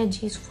water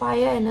energies,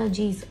 fire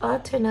energies,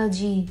 earth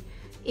energy,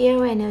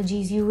 air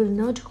energies. You will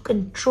know to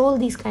control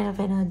these kind of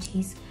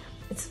energies.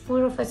 It's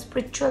more of a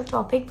spiritual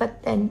topic,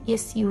 but then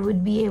yes, you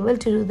would be able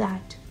to do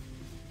that.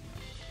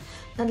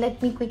 Now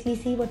let me quickly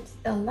see what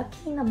the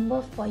lucky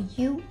number for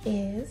you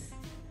is,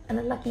 and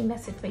the lucky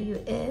message for you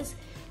is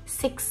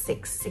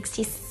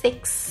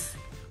 6666.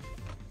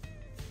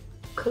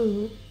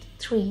 Cool.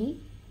 3,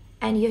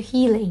 and you're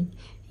healing.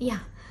 Yeah,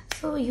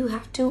 so you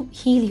have to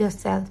heal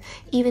yourself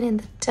even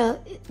in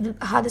the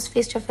hardest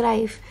phase of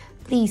life.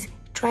 Please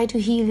try to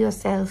heal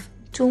yourself.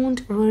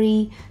 Don't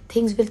worry,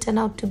 things will turn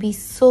out to be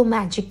so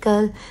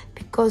magical,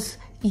 because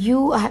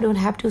you don't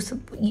have to.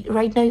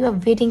 Right now you are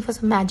waiting for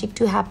some magic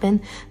to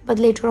happen, but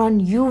later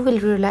on you will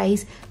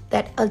realize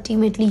that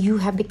ultimately you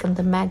have become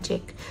the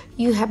magic.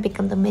 You have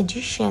become the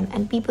magician,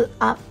 and people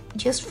are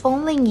just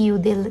following you.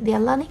 They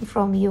are learning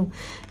from you.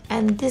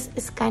 And this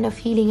is kind of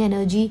healing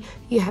energy.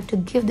 You have to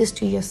give this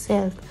to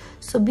yourself.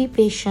 So be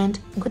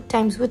patient. Good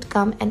times would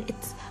come, and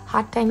it's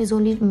hard time is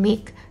only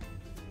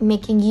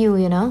making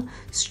you,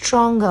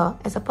 stronger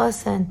as a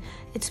person.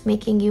 It's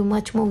making you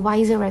much more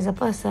wiser as a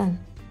person.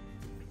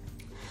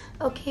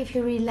 Okay, if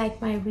you really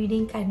like my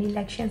reading, kindly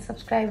like, share and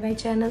subscribe my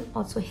channel.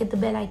 Also hit the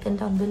bell icon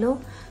down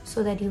below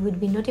so that you would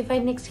be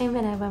notified next time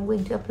whenever I'm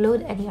going to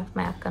upload any of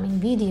my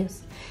upcoming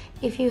videos.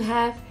 If you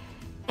have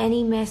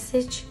any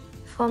message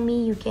for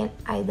me, you can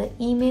either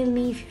email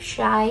me if you're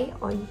shy,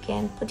 or you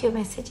can put your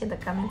message in the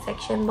comment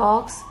section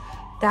box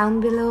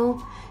down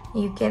below.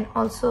 You can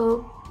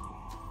also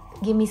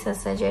give me some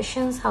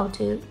suggestions how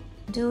to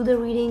do the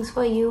readings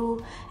for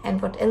you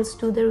and what else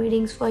do the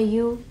readings for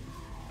you.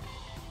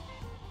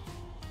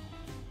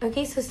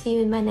 Okay, so see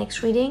you in my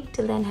next reading.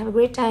 Till then, have a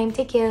great time.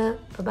 Take care.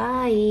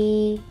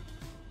 Bye-bye.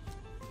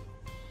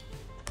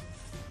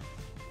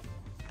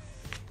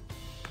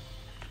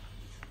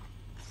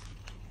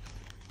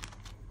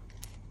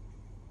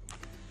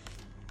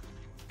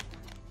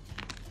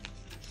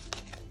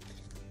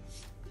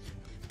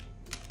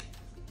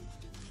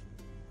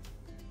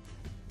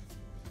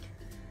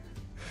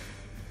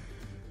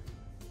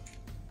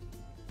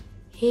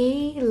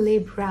 Hey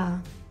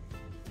Libra,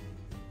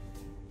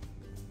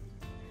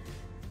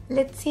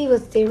 let's see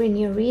what's there in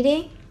your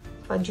reading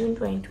for June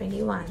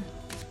 2021.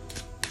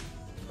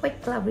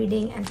 Quick love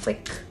reading and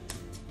quick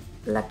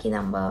lucky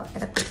number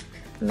and a quick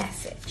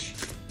message.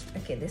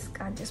 Okay, this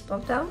card just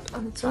popped out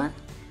on its own.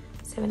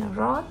 Seven of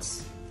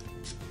Rods,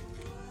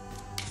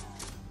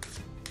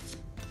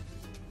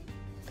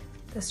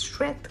 the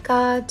Strength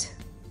card,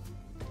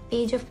 the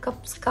Page of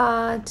Cups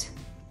card,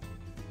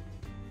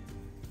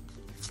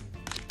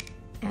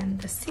 and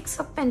the Six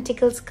of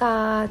Pentacles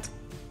card,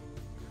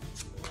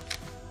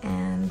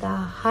 and the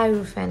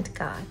Hierophant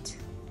card.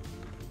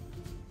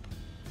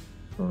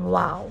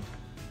 Wow.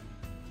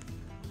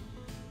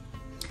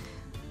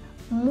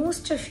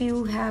 Most of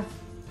you have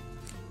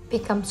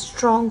become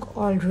strong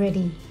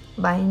already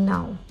by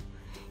now.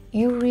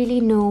 You really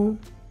know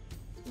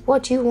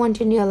what you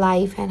want in your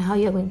life and how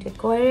you're going to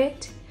acquire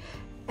it.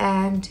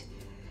 And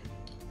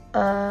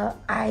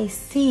I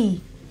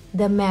see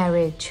the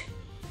marriage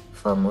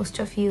for most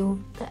of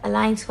you, the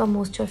alliance for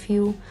most of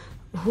you.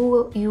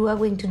 Who you are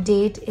going to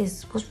date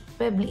is most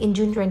probably in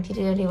June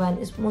 2021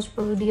 is most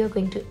probably you're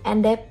going to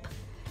end up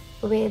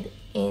with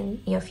in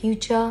your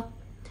future.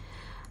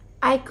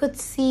 I could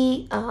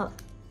see a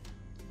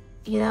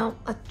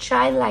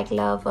childlike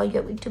love, or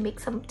you're going to make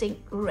something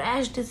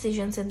rash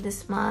decisions in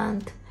this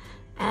month,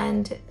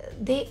 and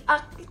they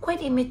are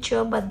quite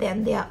immature, but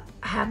then they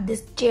have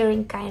this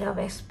daring kind of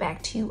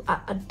aspect. You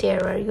are a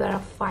darer, you are a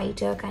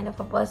fighter kind of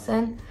a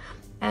person,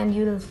 and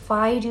you will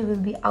fight, you will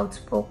be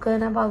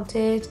outspoken about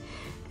it,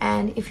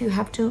 and if you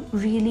have to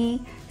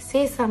really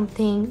say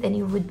something, then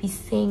you would be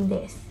saying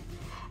this,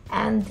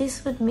 and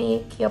this would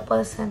make your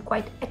person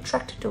quite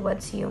attracted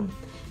towards you,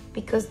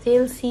 because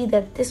they'll see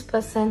that this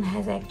person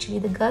has actually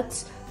the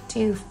guts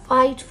to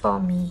fight for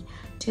me,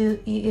 to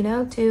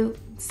to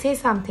say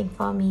something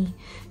for me.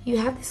 You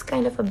have this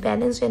kind of a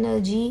balanced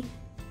energy,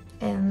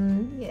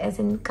 as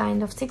in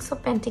kind of Six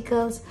of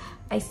Pentacles.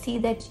 I see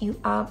that you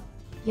are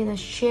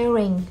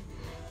sharing.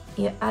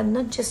 You are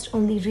not just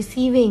only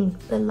receiving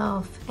the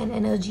love and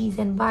energies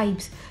and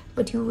vibes,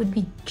 but you would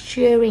be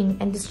sharing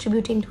and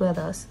distributing to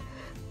others.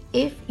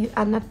 If you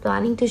are not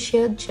planning to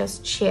share,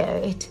 just share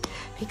it,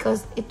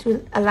 because it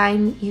will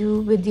align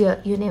you with your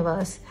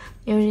universe.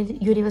 Your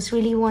universe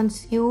really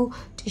wants you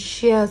to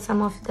share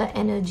some of the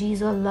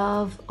energies or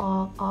love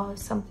or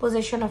some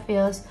possession of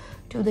yours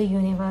to the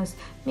universe.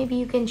 Maybe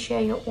you can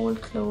share your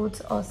old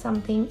clothes or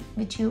something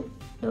which you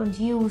don't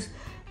use,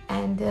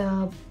 and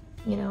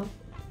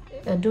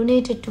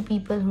donate it to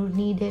people who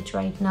need it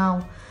right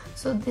now.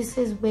 So this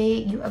is where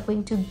you are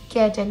going to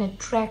get and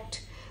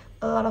attract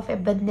a lot of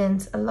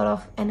abundance, a lot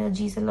of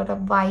energies, a lot of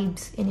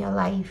vibes in your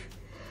life.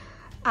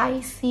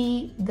 I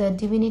see the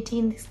divinity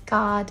in this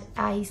card.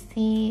 I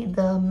see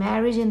the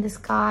marriage in this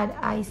card.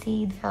 I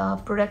see the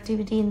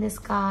productivity in this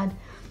card.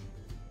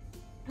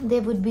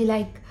 There would be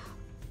like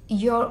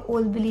your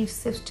old belief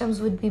systems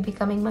would be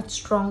becoming much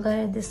stronger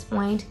at this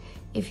point.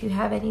 If you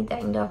have any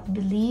kind of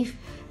belief,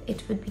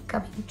 it would be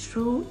coming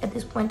true at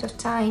this point of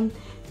time.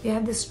 You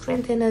have the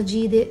strength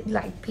energy. They,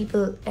 like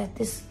people at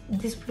this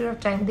period of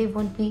time, they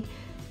won't be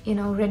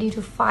ready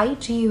to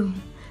fight you,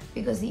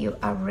 because you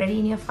are ready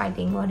in your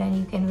fighting mode and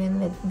you can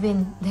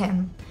win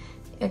them.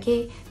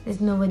 Okay,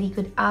 there's nobody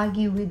could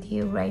argue with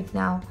you right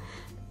now.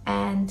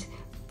 And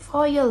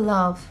for your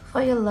love,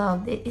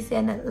 there is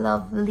a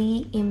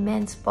lovely,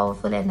 immense,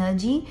 powerful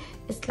energy.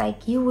 It's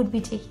like you would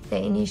be taking the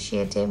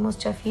initiative,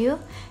 most of you,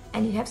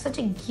 and you have such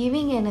a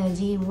giving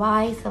energy.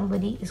 Why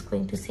somebody is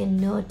going to say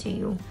no to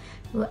you?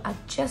 You are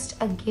just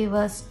a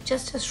giver,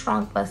 just a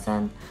strong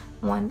person,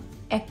 one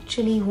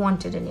actually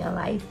wanted in your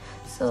life,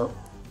 so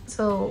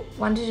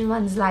wanted in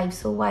one's life,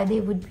 so why they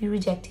would be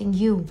rejecting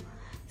you?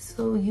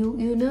 So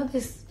you know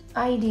this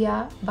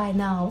idea by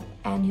now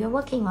and you're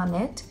working on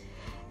it.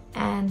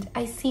 And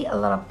I see a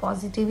lot of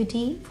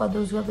positivity for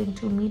those who are going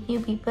to meet new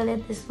people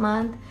in this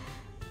month.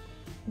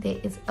 There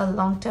is a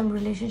long-term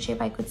relationship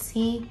I could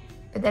see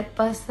with that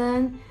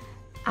person.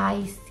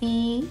 I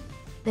see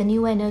the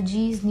new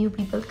energies, new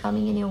people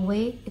coming in your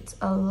way. It's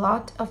a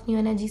lot of new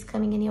energies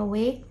coming in your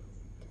way.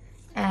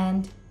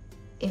 And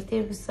if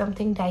there was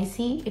something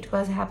dicey, it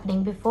was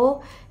happening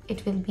before,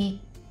 it will be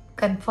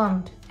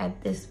confirmed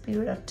at this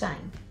period of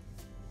time.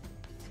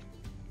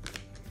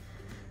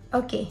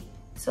 Okay,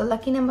 so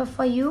lucky number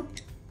for you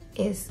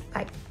is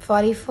like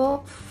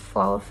 44.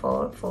 4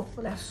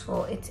 plus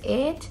 4, it's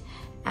 8.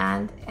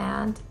 And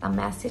a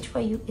message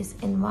for you is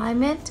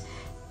environment,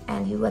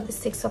 and you got the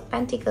Six of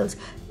Pentacles.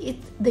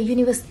 The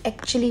universe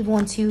actually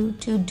wants you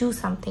to do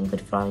something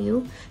good for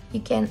you. You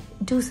can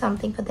do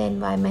something for the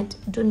environment,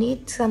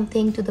 donate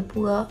something to the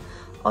poor,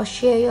 or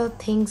share your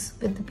things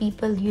with the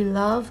people you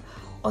love,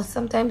 or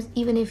sometimes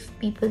even if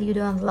people you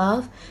don't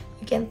love,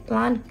 you can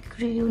plant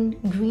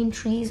green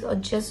trees, or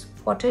just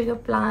water your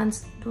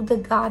plants, do the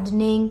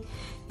gardening,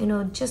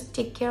 just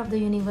take care of the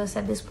universe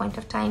at this point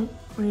of time.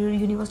 Your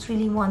universe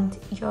really wants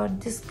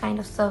this kind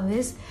of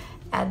service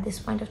at this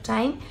point of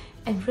time.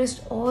 And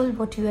rest all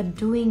what you are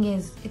doing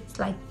it's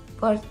like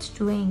worth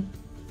doing.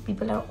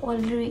 People are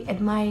already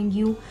admiring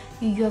you.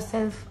 You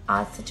yourself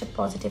are such a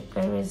positive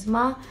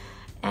charisma,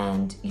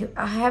 and you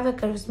have a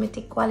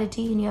charismatic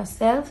quality in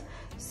yourself,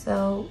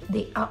 so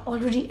they are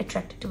already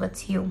attracted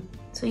towards you.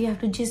 So you have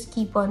to just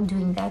keep on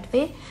doing that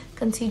way,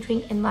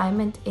 considering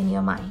environment in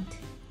your mind.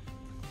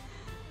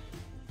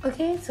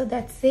 Okay, so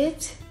that's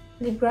it.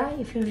 Libra,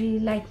 if you really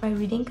like my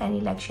reading,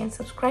 kindly like, share and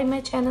subscribe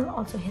my channel.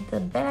 Also hit the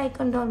bell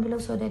icon down below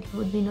so that you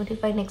would be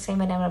notified next time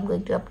whenever I'm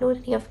going to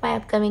upload any of my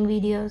upcoming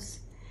videos.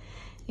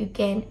 You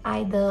can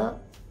either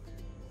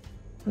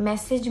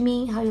message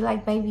me how you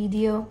like my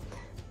video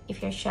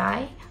if you're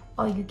shy,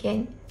 or you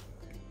can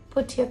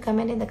put your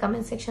comment in the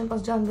comment section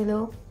box down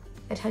below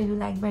that how you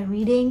like my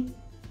reading.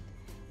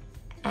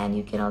 And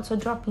you can also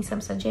drop me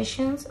some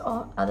suggestions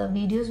or other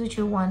videos which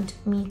you want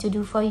me to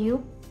do for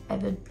you. I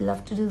would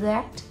love to do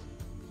that.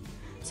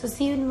 So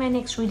see you in my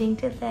next reading.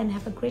 Till then,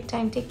 have a great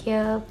time. Take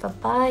care.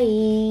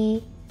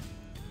 Bye-bye.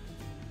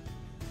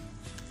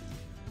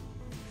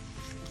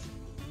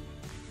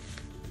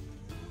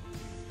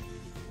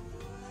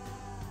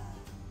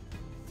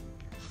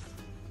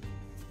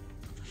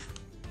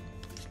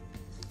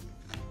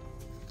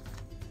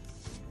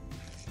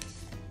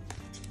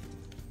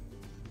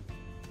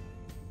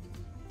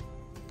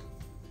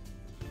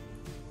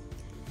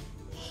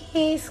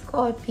 Hey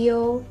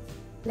Scorpio,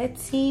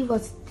 let's see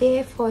what's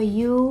there for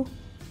you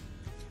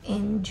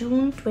in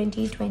June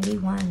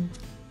 2021.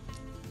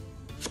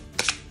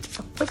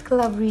 A quick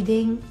love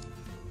reading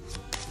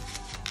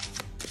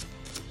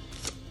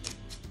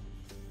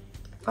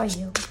for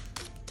you.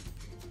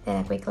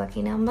 Then a quick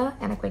lucky number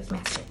and a quick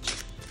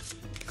message.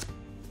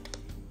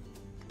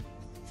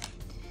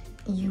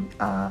 You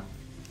are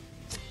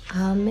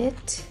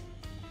Hermit.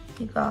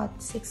 You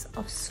got 6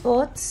 of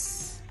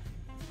Swords.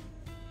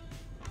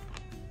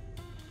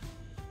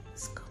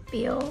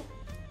 Scorpio.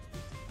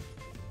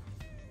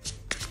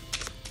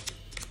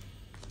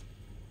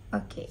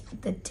 Okay,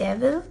 the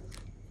Devil,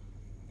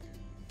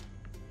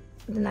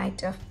 the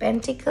Knight of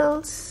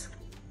Pentacles,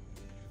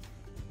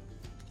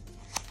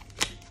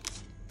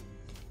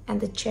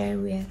 and the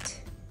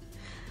Chariot.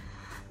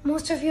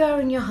 Most of you are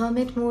in your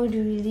hermit mode.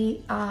 You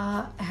really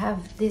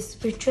have this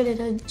spiritual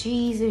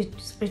energies,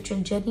 spiritual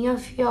journey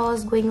of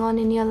yours going on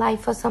in your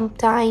life for some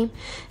time,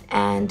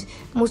 and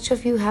most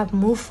of you have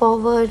moved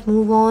forward,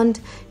 move on.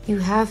 You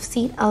have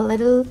seen a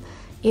little,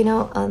 you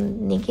know, a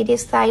negative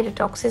side, a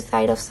toxic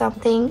side of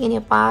something in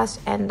your past,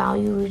 and now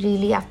you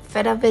really are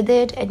fed up with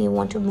it and you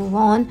want to move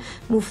on,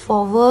 move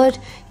forward.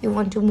 You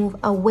want to move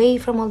away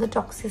from all the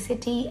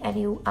toxicity, and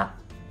you are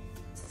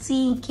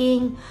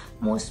seeking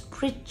more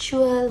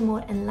spiritual,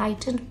 more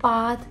enlightened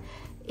path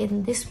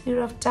in this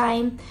period of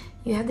time.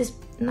 You have this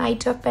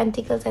Knight of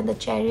Pentacles and the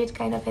Chariot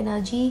kind of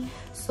energy,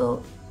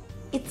 so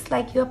it's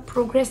like you're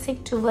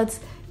progressing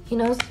towards, you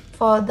know,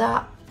 for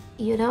the,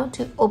 you know,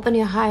 to open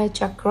your higher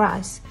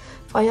chakras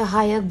for your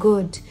higher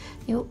good.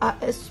 You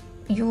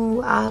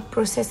are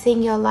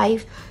processing your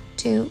life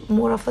to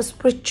more of a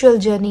spiritual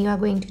journey you are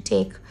going to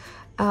take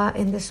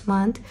in this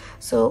month.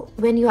 So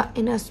when you are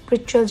in a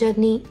spiritual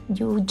journey,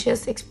 you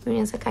just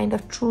experience a kind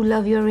of true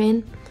love you're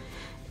in.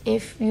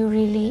 If you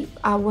really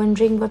are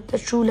wondering what the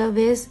true love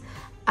is,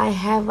 I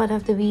have one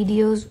of the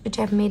videos which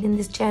I've made in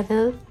this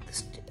channel,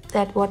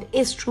 that what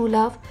is true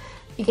love.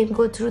 You can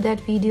go through that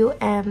video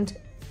and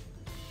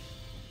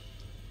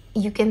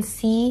you can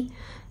see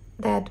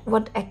that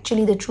what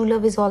actually the true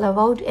love is all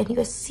about, and you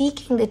are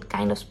seeking that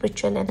kind of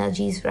spiritual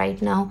energies right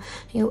now.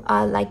 You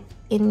are like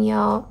in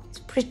your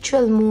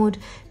spiritual mode,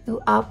 you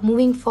are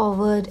moving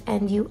forward,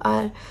 and you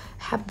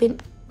have been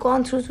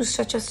gone through to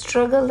such a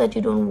struggle that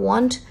you don't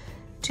want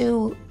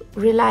to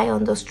rely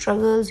on those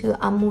struggles. You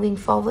are moving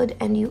forward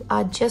and you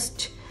are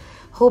just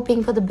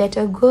hoping for the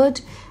better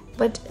good.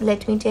 But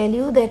let me tell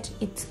you that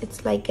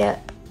it's like a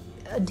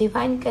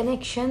divine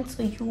connection.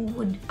 So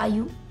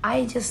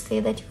I just say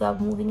that you are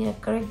moving in a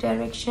correct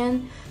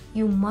direction.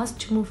 You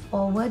must move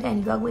forward,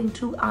 and you are going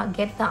to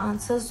get the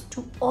answers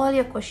to all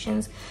your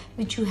questions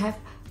which you have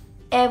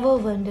ever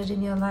wondered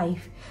in your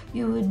life.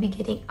 You would be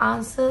getting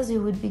answers.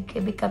 You would be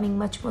becoming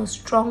much more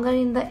stronger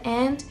in the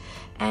end,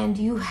 and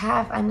you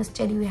have, I must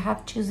tell you, you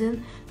have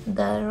chosen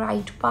the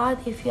right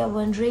path. If you are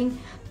wondering,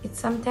 it's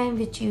sometime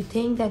which you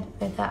think that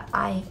whether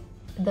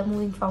the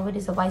moving forward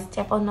is a wise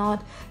step or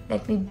not.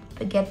 Let me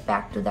get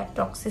back to that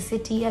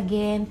toxicity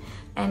again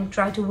and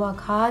try to work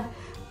hard.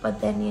 But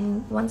then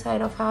in one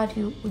side of heart,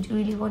 would you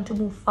really want to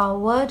move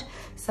forward?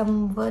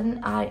 Some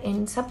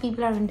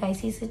people are in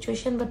dicey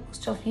situation, but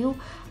most of you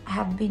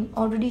have been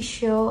already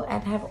sure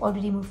and have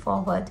already moved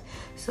forward.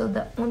 So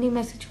the only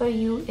message for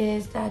you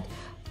is that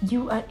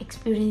you are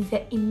experiencing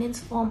the immense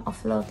form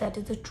of love, that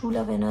is the true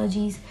love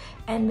energies.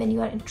 And when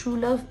you are in true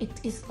love, it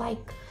is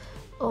like,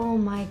 oh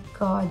my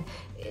god,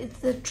 it's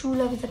the true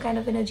love is the kind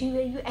of energy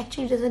where you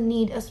actually doesn't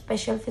need a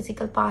special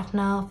physical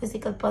partner,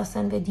 physical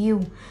person with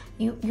you.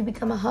 You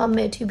become a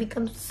hermit. You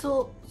become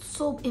so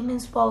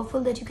immense powerful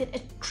that you can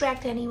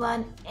attract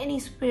anyone, any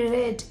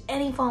spirit,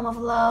 any form of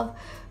love,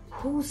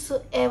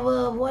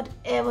 whosoever,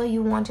 whatever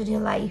you want in your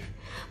life.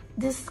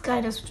 This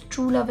kind of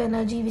true love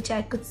energy which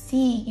I could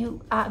see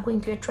you are going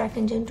to attract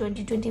in June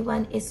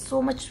 2021 is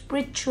so much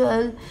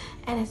spiritual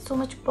and has so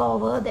much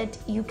power that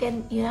you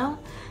can, you know,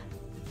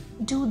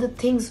 do the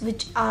things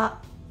which are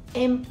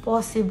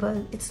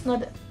impossible. It's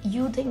not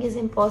you think is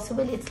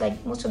impossible, it's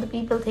like most of the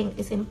people think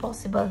is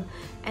impossible,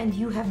 and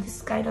you have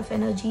this kind of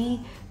energy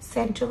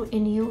center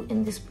in you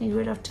in this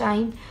period of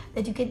time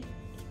that you can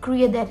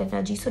create that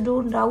energy. So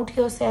don't doubt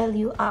yourself,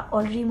 you are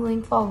already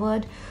moving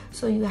forward.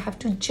 So you have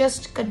to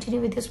just continue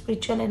with your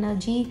spiritual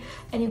energy,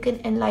 and you can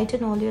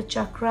enlighten all your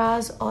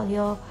chakras, all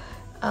your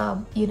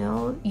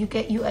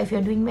if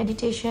you're doing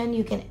meditation,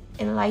 you can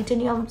enlighten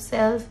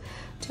yourself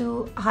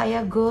to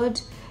higher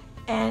good,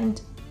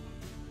 and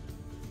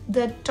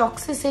the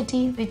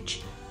toxicity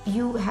which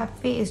you have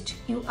faced,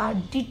 you are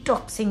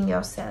detoxing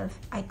yourself,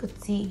 I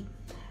could see.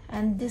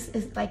 And this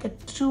is like a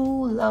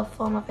true love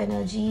form of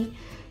energy.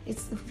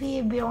 It's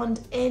way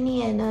beyond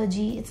any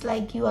energy. It's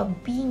like you are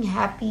being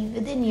happy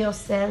within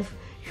yourself.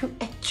 You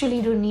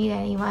actually don't need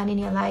anyone in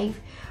your life,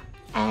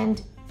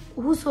 and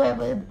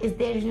whosoever is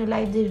there in your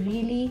life, they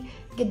really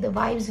get the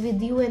vibes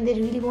with you, and they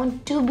really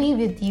want to be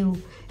with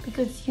you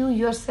because you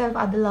yourself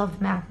are the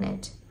love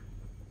magnet.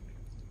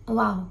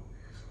 Wow.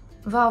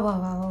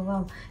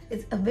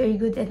 It's a very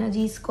good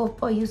energy scope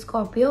for you,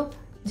 Scorpio.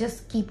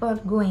 Just keep on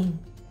going,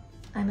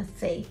 I must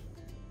say.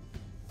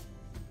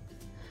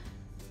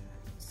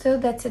 So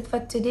that's it for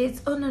today.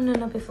 Oh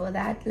no, before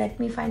that, let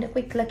me find a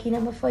quick lucky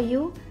number for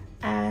you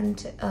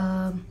and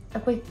a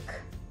quick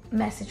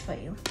message for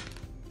you.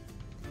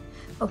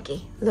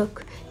 Okay,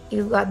 look,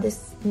 you got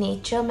this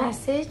nature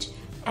message,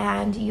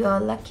 and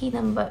your lucky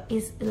number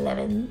is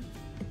 11.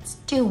 It's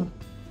 2.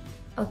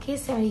 Okay,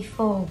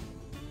 74.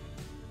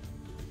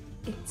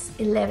 It's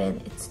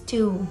 11. It's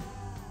 2.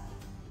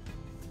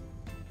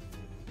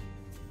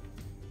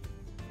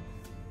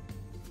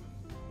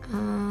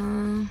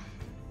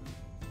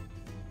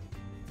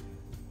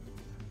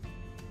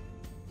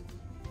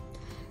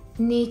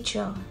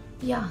 Nature,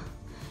 yeah,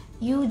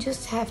 you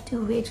just have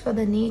to wait for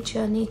the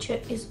nature. Nature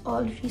is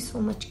already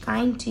so much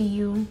kind to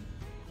you.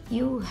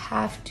 You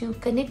have to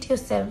connect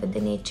yourself with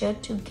the nature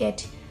to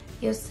get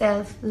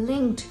yourself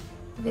linked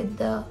with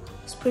the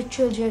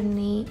spiritual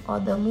journey or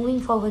the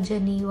moving forward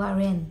journey you are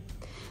in.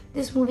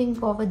 This moving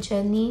forward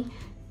journey,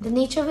 the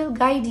nature will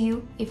guide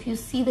you. If you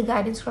see the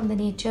guidance from the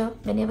nature,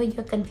 whenever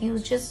you're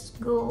confused,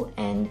 just go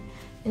and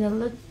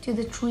look to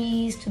the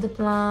trees, to the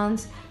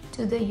plants,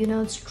 to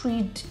the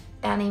street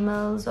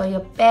animals or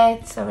your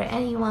pets or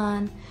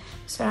anyone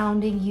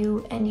surrounding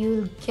you, and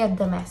you'll get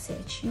the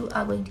message. You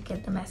are going to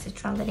get the message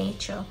from the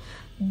nature.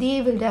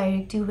 They will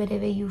direct you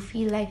whenever you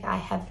feel like I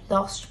have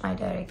lost my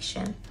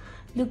direction.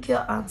 Look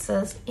your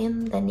answers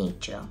in the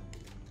nature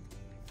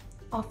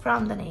or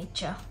from the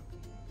nature.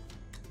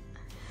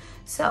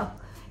 So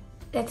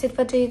that's it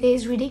for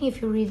today's reading.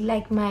 If you really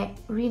like my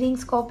reading,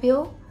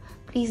 Scorpio,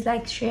 please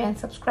like, share and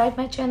subscribe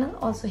my channel.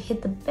 Also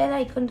hit the bell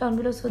icon down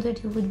below so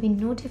that you will be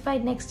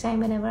notified next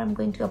time whenever I'm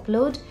going to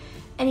upload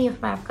any of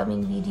my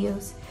upcoming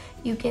videos.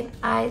 You can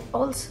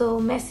also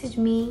message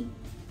me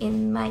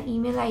in my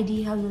email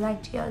ID how you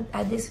liked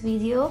this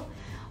video,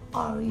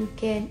 or you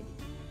can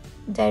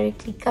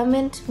directly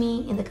comment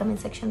me in the comment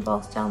section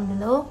box down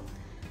below,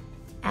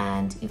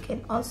 and you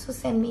can also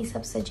send me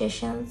some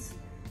suggestions,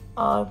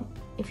 or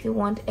if you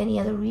want any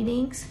other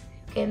readings,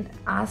 you can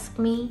ask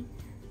me.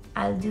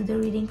 I'll do the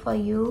reading for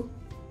you.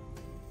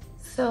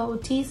 So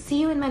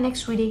see you in my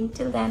next reading.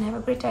 Till then, have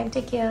a great time.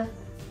 Take care.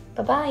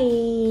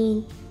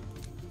 Bye-bye.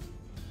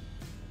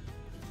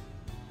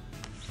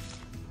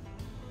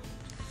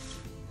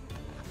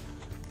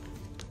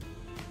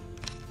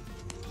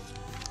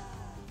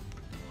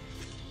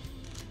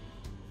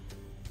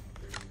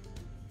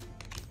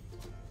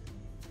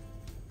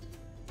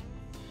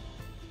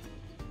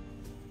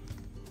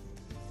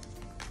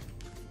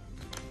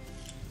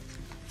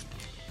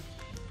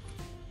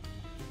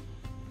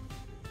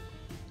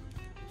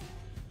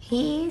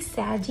 Hey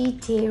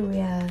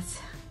Sagittarius,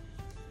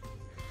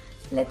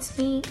 let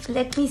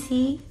me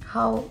see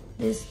how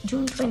this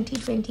June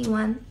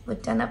 2021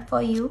 would turn up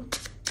for you.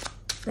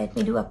 Let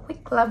me do a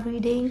quick love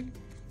reading,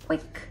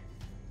 quick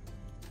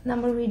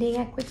number reading,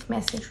 a quick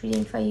message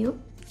reading for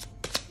you.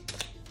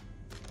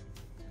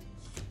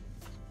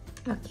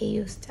 Okay,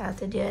 you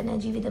started your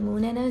energy with the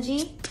moon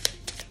energy,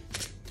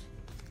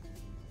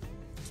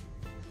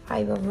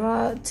 5 of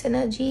Rods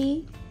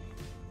energy,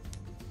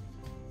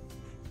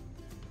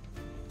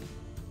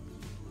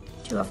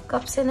 2 of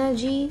Cups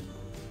energy,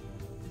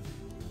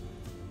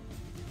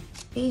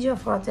 Page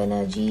of Rods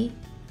energy,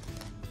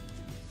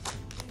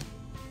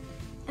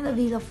 and the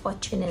Wheel of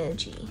Fortune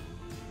energy.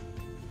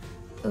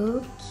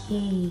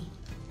 Okay.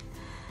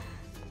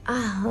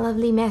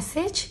 Lovely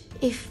message.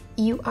 If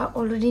you are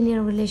already in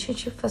a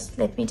relationship, first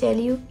let me tell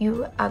you,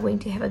 you are going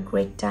to have a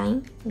great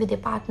time with your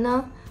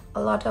partner.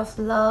 A lot of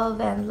love,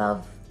 and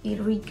love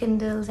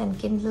rekindles and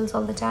kindles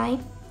all the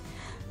time.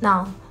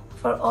 Now,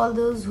 for all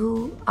those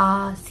who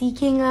are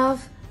seeking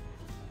love,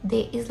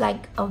 there is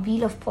like a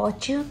Wheel of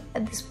Fortune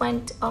at this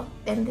point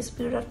in this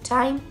period of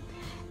time,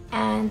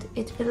 and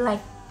it will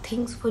like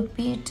things would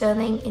be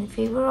turning in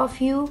favor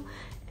of you,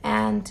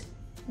 and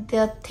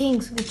the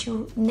things which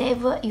you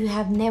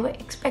have never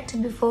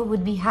expected before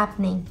would be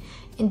happening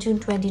in June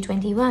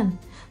 2021.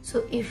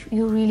 So if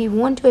you really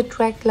want to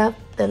attract love,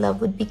 the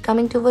love would be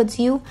coming towards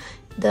you.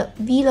 The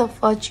wheel of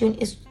fortune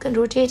is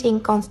rotating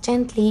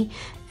constantly,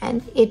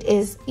 and it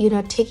is,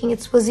 taking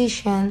its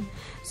position.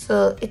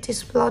 So it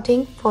is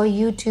plotting for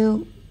you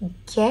to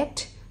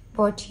get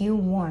what you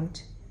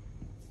want.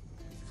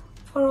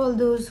 For all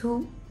those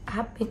who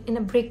have been in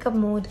a breakup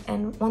mode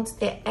and wants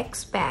their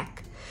ex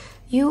back,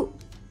 you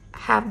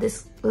have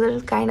this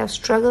little kind of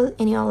struggle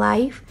in your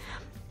life,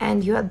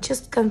 and you are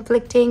just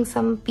conflicting.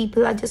 Some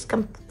people are just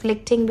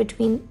conflicting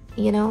between,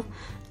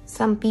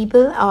 some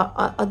people,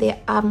 or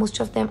they are, most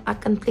of them are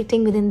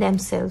conflicting within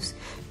themselves.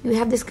 You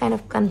have this kind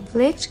of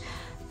conflict,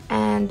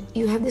 and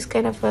you have this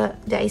kind of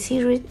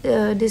dicey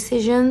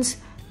decisions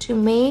to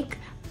make,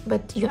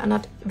 but you are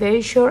not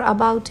very sure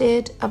about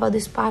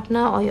this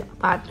partner, or your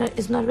partner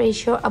is not very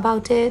sure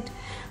about it.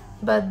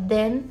 But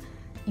then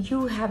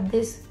you have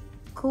this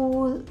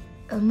cool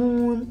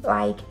moon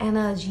like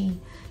energy.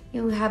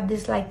 You have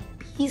this like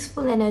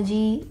peaceful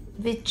energy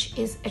which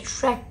is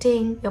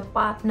attracting your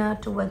partner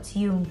towards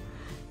you.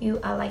 You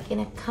are like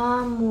in a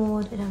calm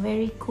mode, in a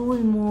very cool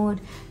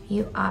mode.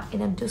 You are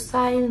in a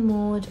docile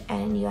mode,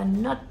 and you are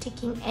not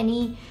taking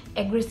any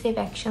aggressive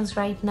actions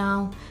right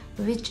now,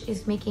 which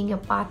is making your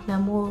partner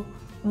more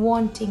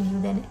wanting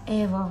you than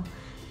ever.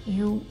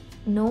 You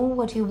know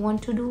what you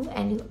want to do,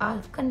 and you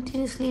are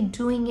continuously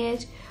doing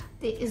it.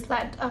 There is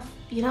like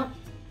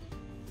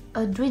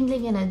a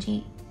dwindling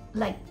energy,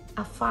 like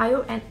a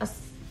fire and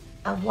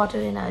a water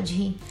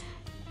energy.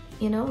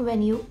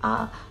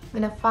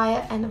 When a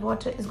fire and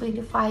water is going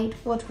to fight,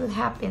 what will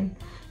happen?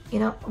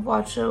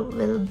 Water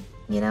will,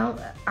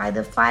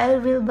 either fire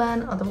will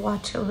burn, or the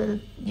water will,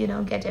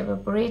 get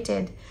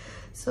evaporated.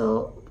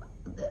 So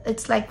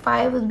it's like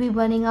fire will be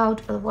burning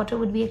out, or the water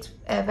would be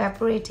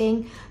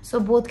evaporating, so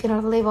both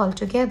cannot live all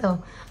together.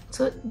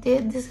 So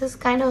this is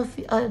kind of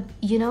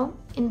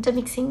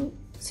intermixing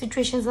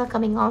situations are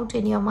coming out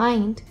in your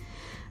mind.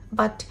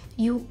 But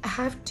you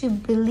have to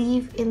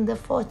believe in the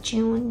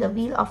fortune, the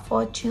wheel of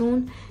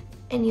fortune,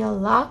 in your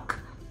luck,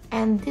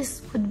 and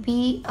this would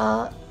be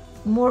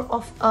more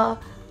of a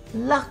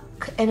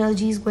luck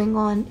energies going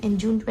on in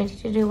June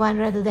 2021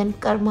 rather than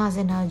karma's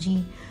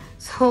energy.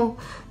 So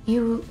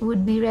you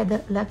would be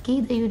rather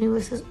lucky. The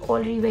universe is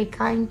already very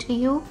kind to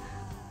you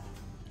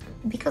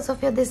because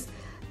of your this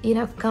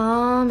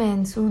calm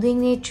and soothing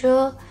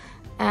nature,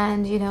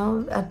 and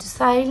a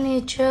docile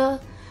nature.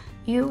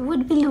 You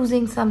would be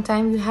losing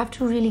sometime. You have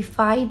to really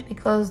fight,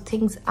 because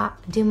things are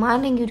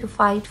demanding you to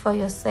fight for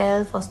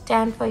yourself or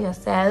stand for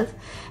yourself,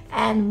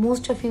 and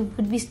most of you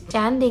would be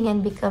standing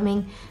and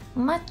becoming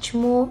much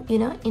more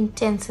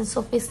intense and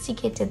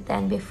sophisticated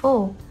than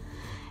before.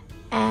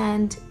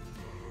 And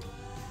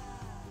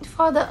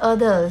for the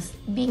others,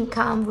 being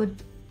calm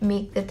would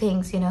make the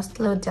things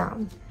slow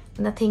down.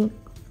 Nothing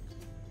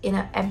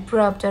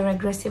abrupt or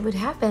aggressive would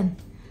happen.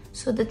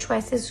 So the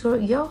choice is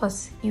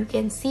yours. You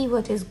can see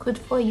what is good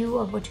for you,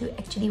 or what you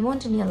actually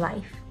want in your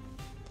life.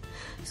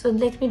 So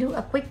let me do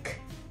a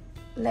quick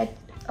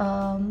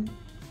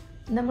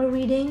number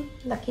reading,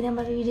 lucky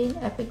number reading,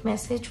 a quick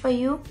message for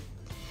you.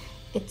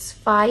 It's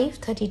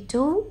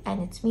 5:32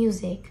 and it's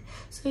music.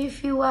 So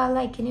if you are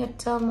like in your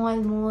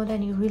turmoil mode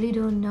and you really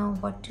don't know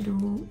what to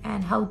do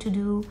and how to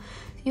do,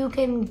 you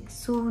can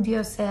soothe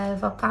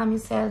yourself or calm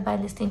yourself by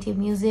listening to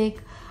music.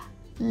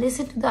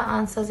 Listen to the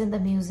answers in the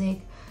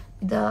music,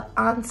 the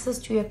answers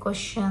to your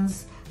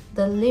questions,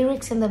 the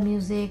lyrics in the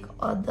music,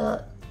 or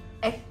the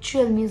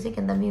actual music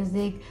in the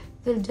music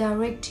will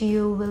direct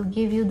you, will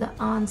give you the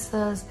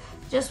answers.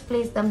 Just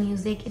place the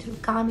music. It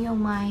will calm your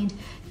mind.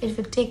 It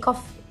will take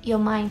off your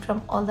mind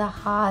from all the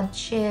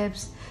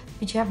hardships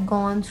which you have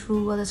gone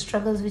through, or the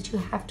struggles which you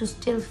have to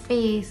still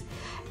face,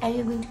 and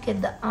you're going to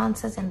get the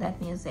answers in that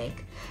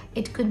music.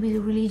 It could be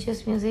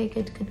religious music,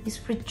 it could be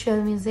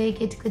spiritual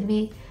music, it could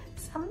be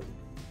some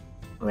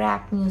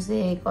rap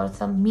music, or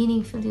some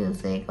meaningful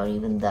music, or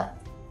even the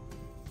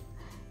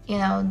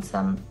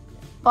some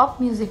pop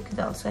music could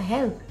also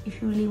help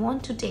if you really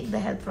want to take the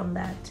help from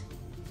that.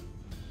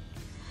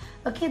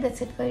 Okay,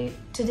 that's it for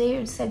today.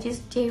 It's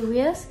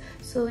Sagittarius.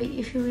 So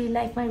if you really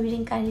like my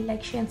reading, kindly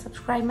like, share and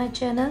subscribe my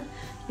channel.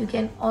 You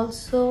can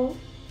also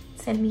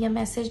send me a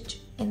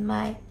message in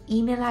my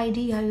email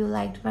ID how you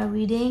liked my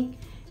reading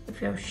if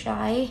you're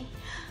shy.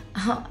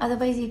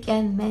 Otherwise, you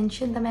can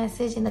mention the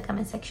message in the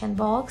comment section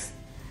box.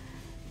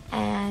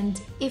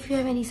 And if you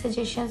have any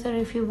suggestions, or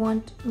if you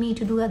want me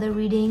to do other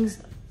readings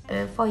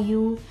for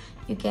you,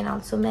 you can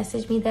also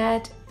message me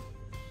that.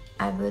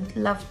 I would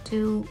love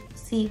to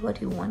see what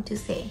you want to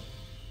say.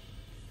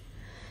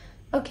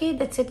 Okay,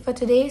 that's it for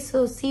today.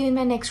 So see you in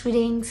my next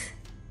readings.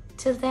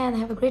 Till then,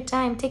 have a great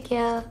time. Take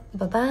care.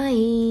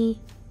 Bye-bye.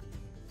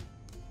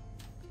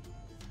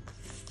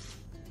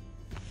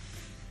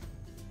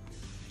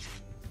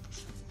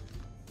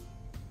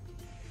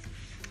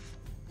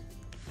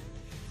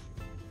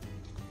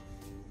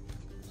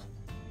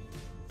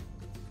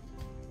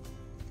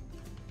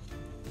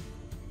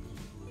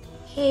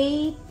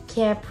 Hey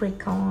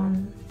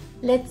Capricorn,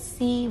 let's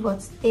see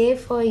what's there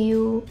for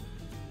you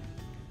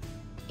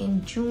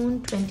in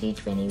June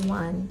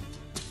 2021.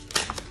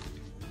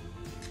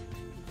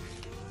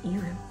 You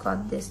have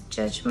got this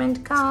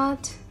Judgment card.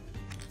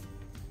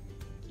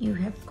 You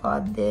have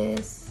got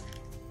this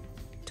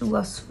Two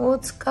of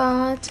Swords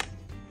card.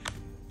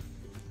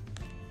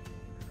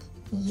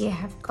 You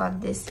have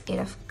got this Eight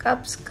of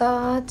Cups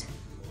card.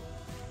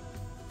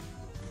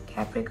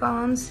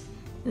 Capricorns,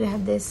 you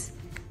have this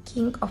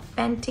King of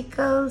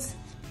Pentacles,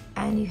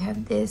 and you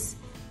have this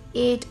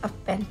Eight of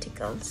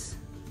Pentacles.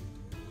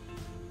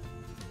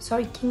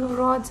 Sorry, King of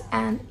Rods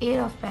and Eight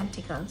of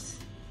Pentacles.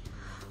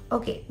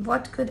 Okay,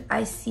 what could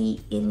I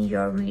see in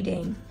your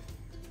reading?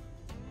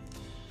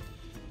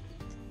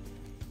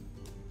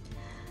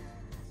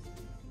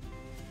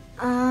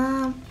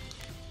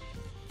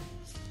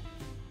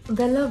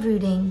 The love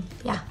reading.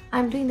 Yeah,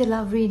 I'm doing the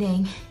love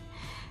reading,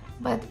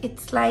 but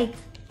it's like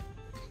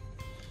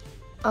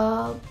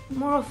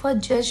more of a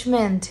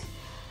judgment.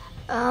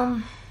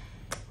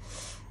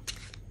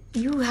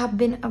 You have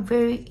been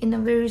in a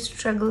very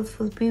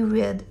struggleful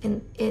period.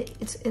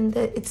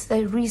 It's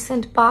the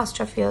recent past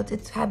of yours.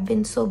 It have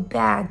been so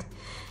bad,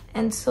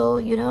 and so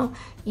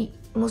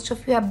most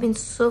of you have been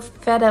so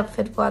fed up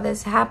with what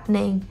is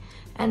happening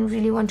and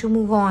really want to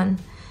move on.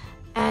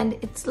 And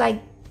it's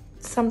like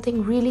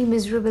something really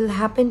miserable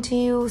happened to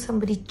you.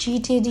 Somebody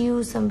cheated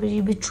you,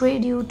 somebody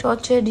betrayed you,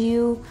 tortured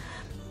you,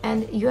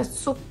 and you are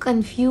so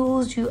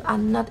confused. You are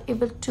not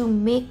able to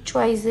make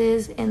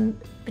choices in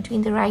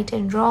between the right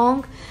and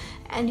wrong,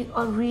 and you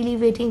are really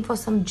waiting for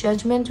some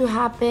judgment to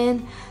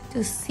happen,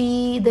 to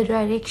see the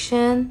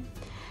direction.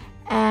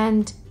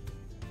 And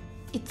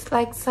it's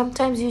like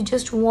sometimes you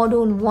just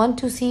don't want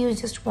to see, you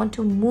just want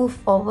to move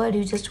forward,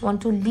 you just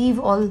want to leave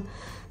all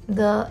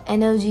the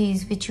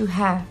energies which you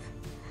have.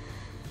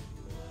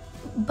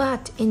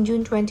 But in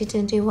June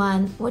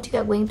 2021, what you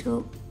are going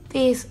to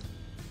face,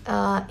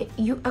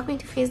 you are going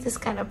to face this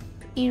kind of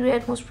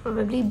period most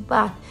probably,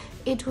 but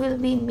it will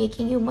be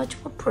making you much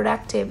more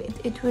productive.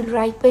 It will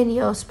ripen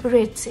your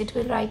spirits, it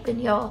will ripen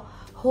your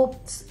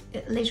hopes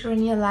later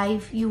in your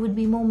life. You would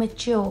be more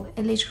mature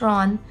later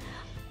on,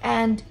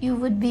 and you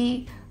would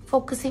be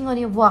focusing on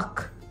your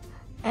work.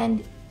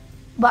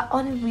 But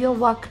on your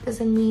work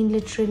doesn't mean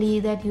literally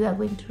that you are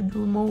going to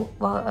do more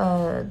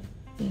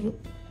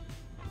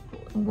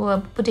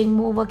putting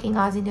more working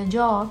hours in your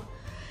job.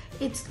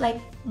 It's like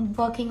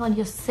working on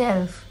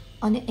yourself,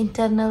 on your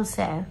internal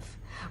self.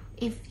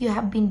 If you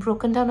have been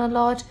broken down a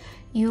lot,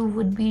 you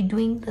would be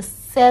doing the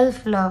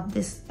self-love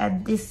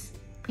at this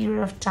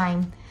period of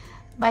time.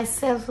 By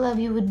self-love,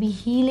 you would be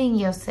healing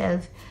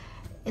yourself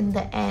in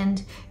the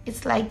end.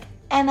 It's like,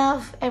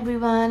 enough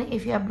everyone,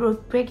 if you are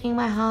breaking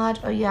my heart,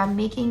 or you are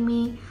making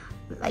me,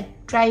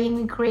 like, driving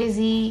me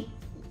crazy,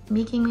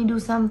 making me do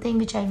something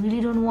which I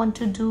really don't want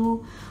to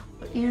do,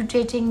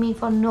 irritating me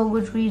for no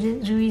good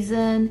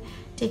reason,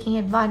 taking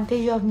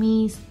advantage of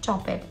me,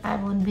 stop it. I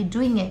won't be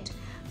doing it.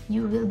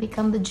 You will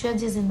become the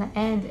judges in the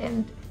end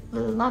and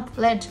will not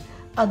let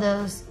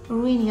others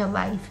ruin your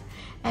life.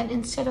 And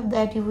instead of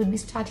that, you would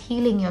start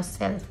healing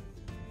yourself.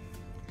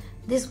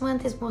 This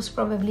month is most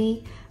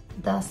probably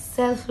the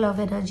self-love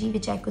energy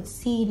which I could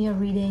see in your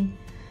reading,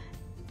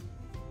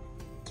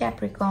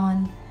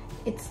 Capricorn.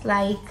 It's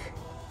like,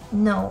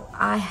 no,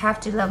 I have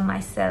to love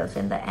myself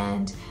in the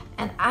end,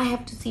 and I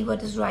have to see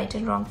what is right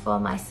and wrong for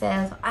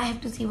myself. I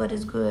have to see what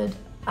is good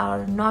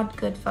or not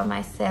good for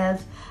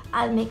myself.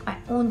 I'll make my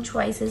own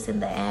choices in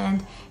the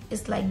end.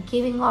 It's like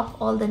giving up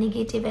all the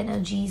negative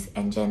energies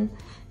and then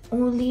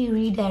only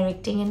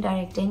redirecting and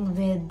directing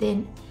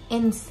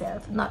within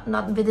self,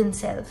 not within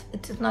self.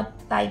 It's not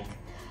like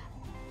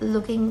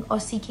looking or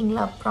seeking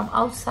love from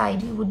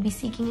outside. You would be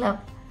seeking love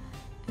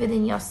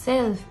within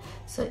yourself.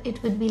 So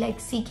it would be like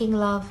seeking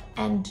love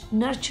and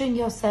nurturing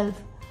yourself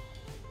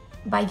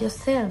by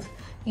yourself.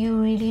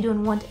 You really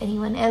don't want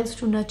anyone else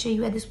to nurture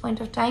you at this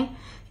point of time.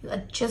 You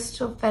are just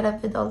so fed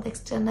up with all the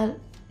external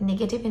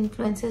negative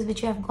influences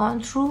which you have gone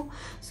through.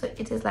 So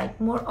it is like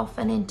more of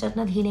an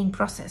internal healing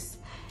process,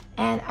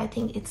 and I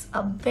think it's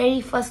a very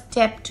first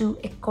step to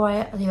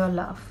acquire your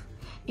love.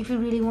 If you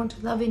really want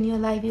to love in your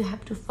life, you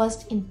have to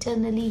first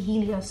internally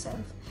heal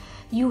yourself.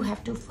 You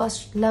have to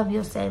first love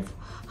yourself.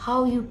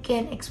 How you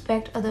can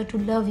expect others to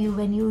love you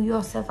when you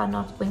yourself are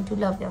not going to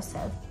love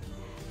yourself?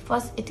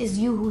 First, it is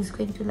you who is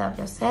going to love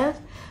yourself.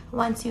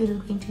 Once you are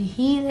going to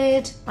heal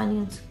it,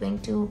 when it's going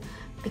to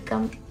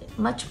become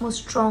much more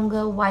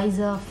stronger,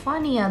 wiser,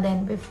 funnier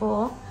than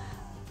before,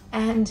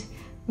 and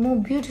more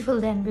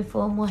beautiful than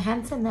before, more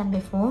handsome than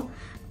before,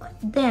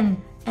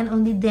 then and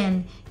only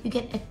then you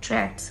can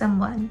attract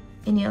someone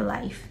in your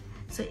life.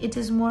 So it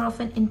is more of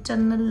an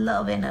internal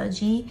love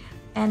energy,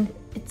 and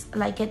it's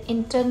like an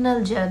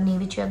internal journey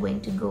which you are going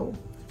to go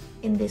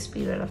in this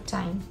period of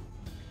time,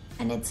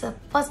 and it's a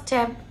first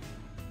step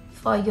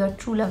for your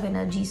true love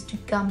energies to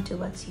come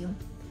towards you.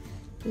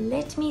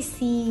 Let me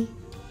see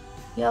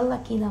your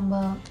lucky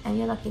number and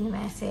your lucky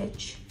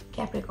message,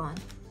 Capricorn.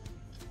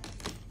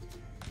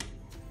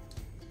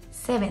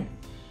 7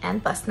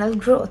 and personal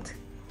growth.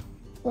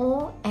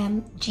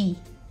 OMG.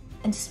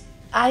 And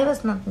I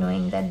was not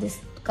knowing that this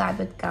card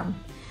would come.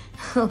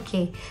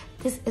 Okay,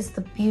 this is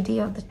the beauty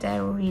of the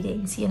tarot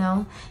readings, you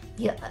know.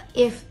 Yeah,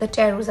 if the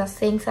tarots are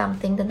saying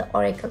something, then the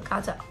oracle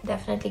cards are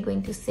definitely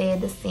going to say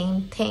the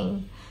same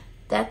thing.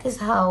 That is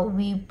how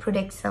we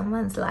predict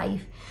someone's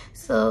life.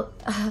 So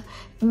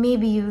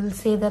maybe you will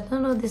say that,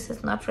 no, this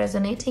is not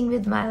resonating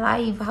with my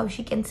life, how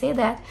she can say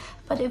that.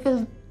 But if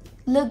you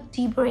look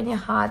deeper in your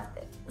heart,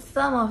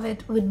 some of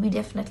it would be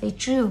definitely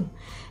true.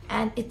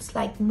 And it's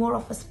like more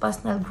of a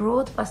personal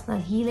growth, personal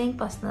healing,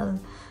 personal,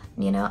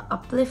 you know,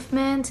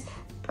 upliftment,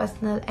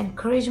 personal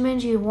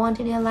encouragement you want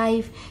in your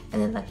life.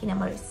 And the lucky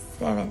number is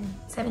 7.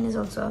 7 is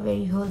also a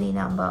very holy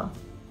number.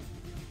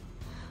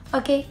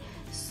 Okay,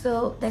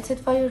 so that's it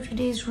for your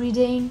today's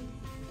reading,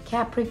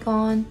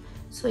 Capricorn.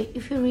 So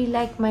if you really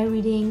like my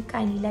reading,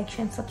 kindly like,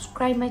 share and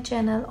subscribe my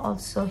channel.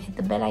 Also hit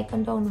the bell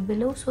icon down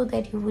below so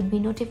that you would be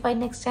notified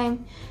next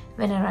time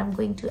whenever I'm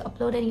going to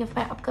upload any of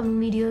my upcoming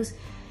videos.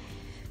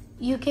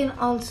 You can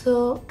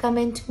also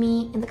comment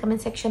me in the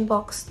comment section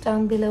box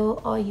down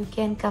below, or you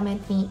can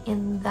comment me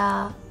in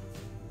the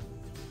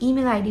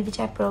email ID which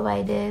I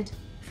provided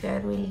if you're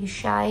really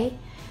shy,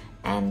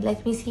 and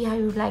let me see how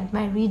you liked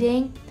my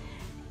reading.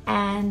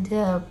 And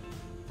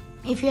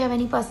if you have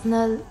any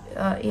personal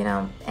you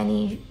know,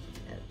 any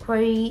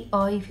query,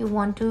 or if you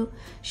want to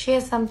share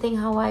something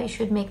how I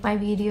should make my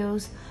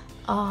videos,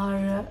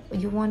 or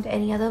you want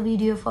any other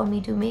video for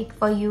me to make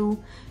for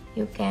you,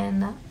 you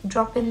can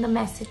drop in the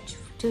message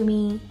to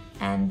me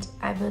and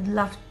I would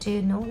love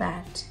to know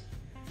that.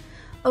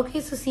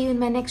 Okay, so see you in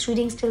my next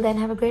readings. Till then,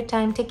 have a great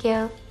time. Take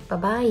care. Bye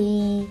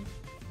bye.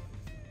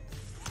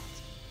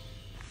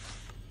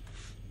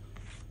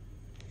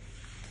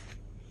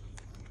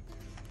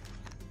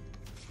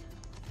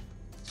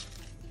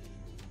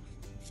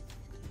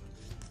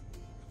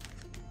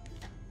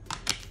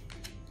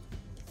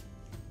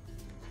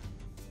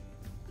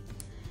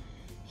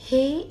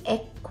 Hey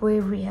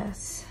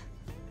Aquarius,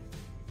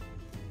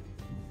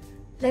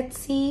 let's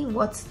see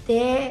what's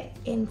there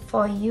in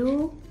for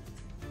you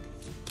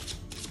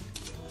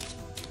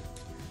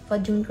for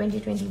June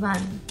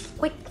 2021.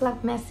 Quick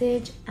luck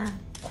message and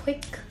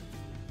quick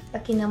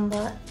lucky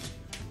number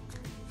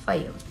for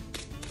you.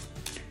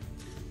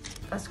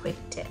 First quick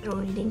tarot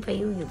reading for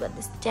you. You got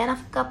this 10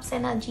 of Cups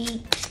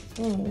energy.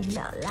 Ooh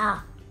la la.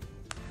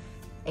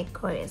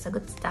 Aquarius, a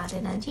good start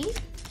energy.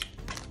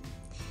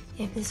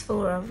 You have this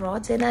 4 of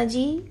Rods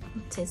energy.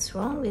 What's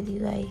wrong with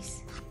you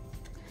guys?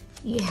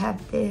 You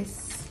have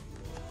this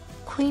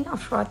Queen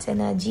of Rods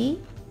energy.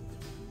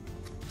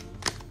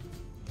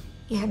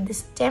 You have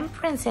this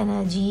Temperance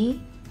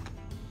energy.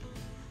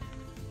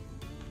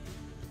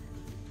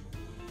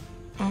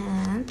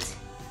 And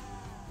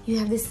you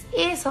have this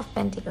Ace of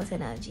Pentacles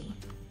energy.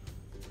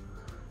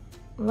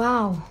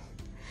 Wow.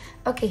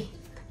 Okay.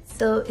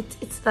 So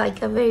it's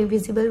like a very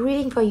visible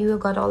reading for you. You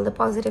got all the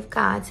positive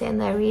cards in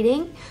the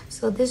reading.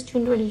 So this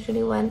June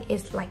 2021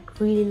 is like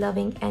really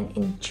loving and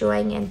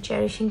enjoying and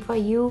cherishing for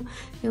you.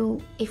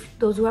 If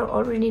those who are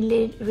already in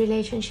a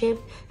relationship,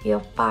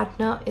 your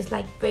partner is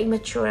like very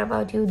mature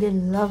about you. They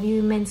love you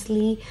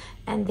immensely,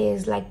 and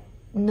there's like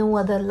no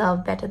other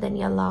love better than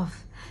your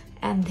love,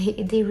 and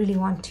they really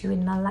want you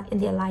in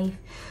their life.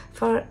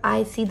 For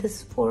I see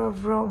this 4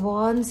 of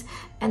Wands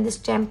and this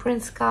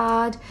Temperance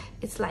card.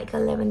 It's like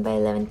 11 by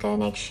 11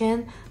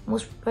 connection,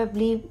 most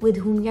probably with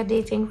whom you're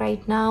dating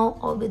right now,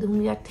 or with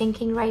whom you're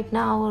thinking right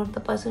now, or the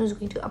person who's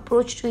going to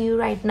approach to you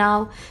right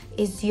now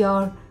is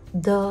the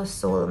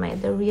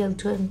soulmate, the real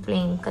twin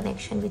flame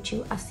connection which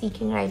you are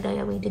seeking right now.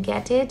 You're going to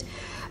get it.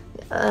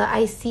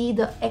 I see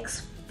the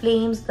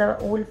flames, the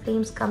old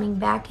flames coming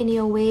back in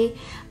your way.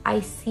 I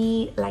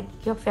see like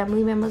your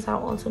family members are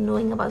also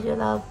knowing about your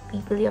love.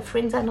 Your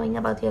friends are knowing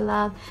about your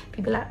love.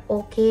 People are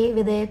okay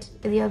with it,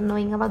 with your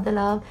knowing about the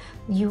love.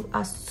 You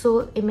are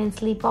so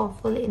immensely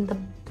powerful in the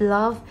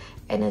love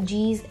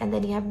energies, and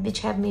then you have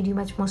which have made you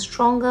much more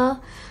stronger.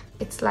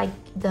 It's like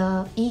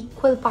the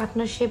equal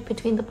partnership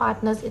between the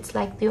partners. It's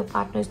like your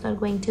partner is not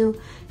going to,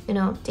 you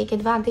know, take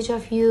advantage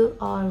of you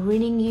or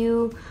ruining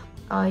you,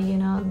 or you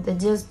know, they're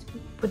just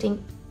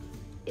putting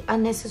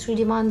unnecessary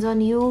demands on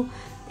you.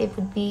 They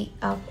would be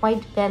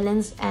quite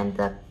balanced, and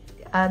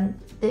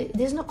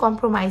there's no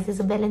compromise.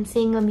 There's a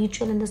balancing, a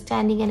mutual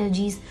understanding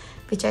energies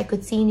which I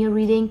could see in your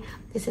reading.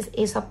 This is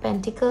Ace of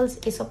Pentacles.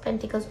 Ace of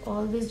Pentacles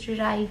always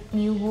derive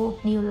new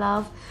hope, new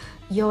love.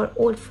 Your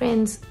old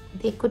friends,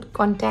 they could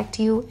contact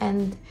you,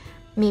 and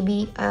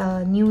maybe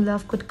new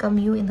love could come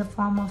you in the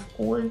form of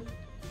old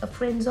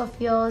friends of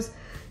yours.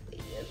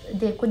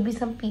 There could be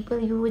some people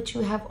who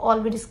you have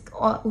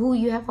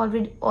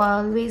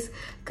always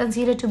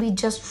considered to be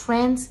just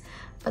friends,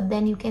 but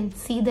then you can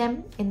see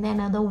them in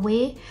another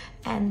way,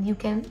 and you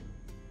can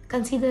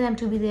consider them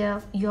to be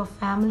your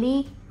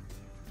family.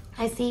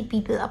 I see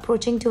people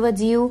approaching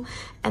towards you,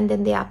 and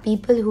then there are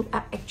people who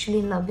are actually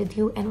in love with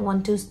you and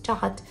want to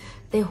start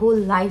their whole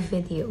life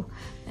with you,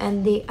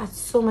 and they are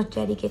so much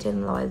dedicated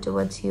and loyal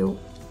towards you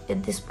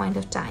at this point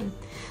of time.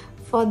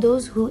 For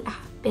those who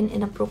have been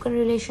in a broken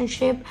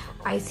relationship,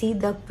 I see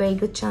the very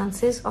good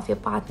chances of your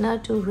partner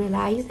to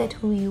realize that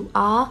who you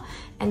are,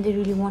 and they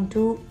really want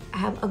to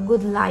have a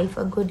good life,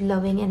 a good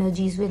loving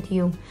energies with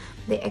you.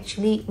 They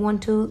actually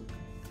want to,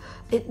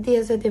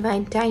 there's a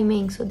divine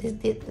timing, so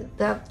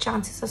the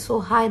chances are so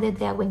high that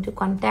they are going to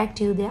contact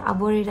you. They are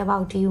worried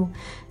about you,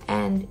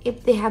 and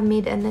if they have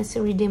made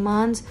unnecessary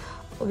demands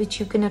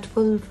which you cannot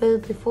fulfill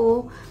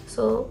before,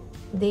 so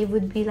they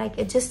would be like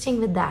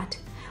adjusting with that,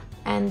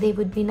 and they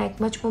would be like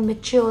much more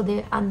mature.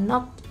 They are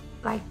not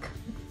like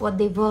what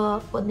they were,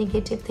 what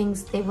negative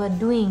things they were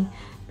doing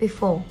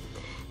before.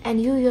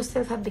 And you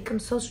yourself have become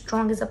so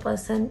strong as a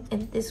person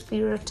in this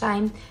period of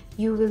time.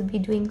 You will be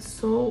doing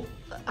so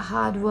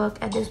hard work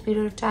at this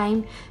period of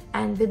time,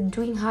 and with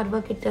doing hard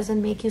work, it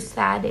doesn't make you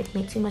sad, it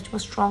makes you much more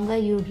stronger.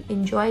 You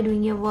enjoy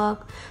doing your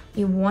work,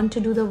 you want to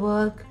do the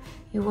work,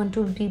 you want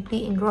to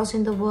deeply engross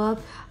in the work.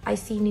 I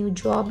see new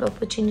job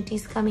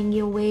opportunities coming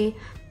your way,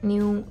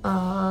 new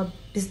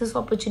business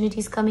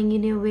opportunities coming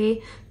in your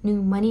way,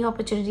 new money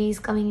opportunities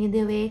coming in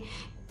your way.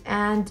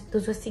 And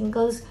those are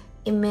singles,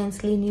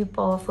 immensely new,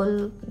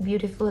 powerful,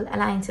 beautiful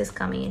alliances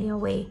coming in your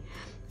way.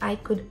 I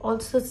could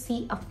also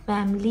see a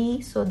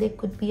family, so there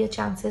could be a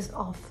chances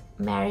of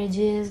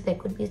marriages, there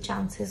could be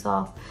chances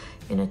of,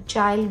 you know,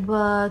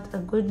 childbirth, a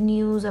good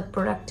news, a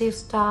productive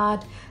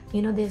start.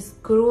 You know, there's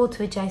growth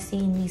which I see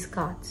in these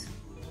cards.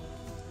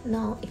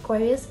 Now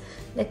Aquarius,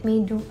 let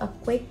me do a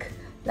quick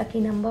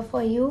lucky number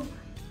for you.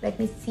 Let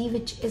me see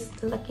which is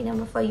the lucky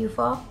number for you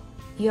for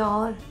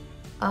your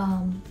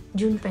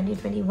June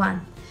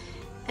 2021.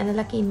 And the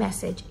lucky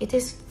message, it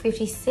is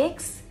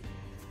 56.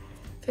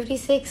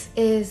 56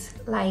 is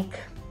like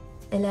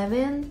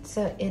 11,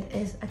 so it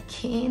is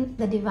again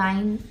the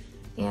divine,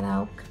 you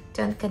know,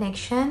 turn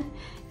connection.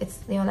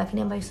 It's, your lucky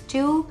number is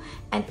 2,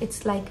 and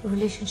it's like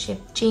relationship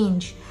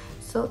change.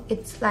 So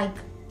it's like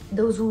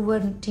those who were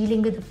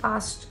dealing with the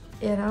past,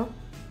 you know,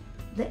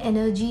 the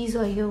energies,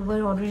 or you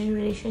were already in a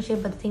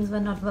relationship but things were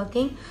not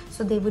working,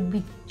 so they would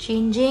be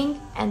changing,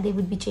 and they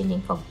would be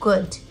changing for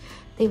good.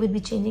 They would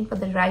be changing for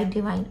the right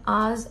divine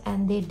hours,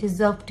 and they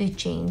deserve to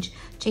change.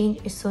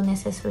 Change is so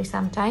necessary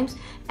sometimes,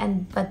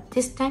 but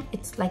this time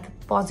it's like a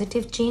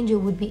positive change. You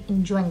would be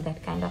enjoying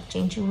that kind of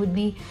change. You would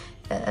be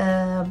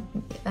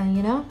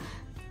you know,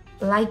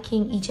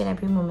 liking each and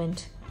every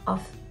moment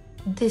of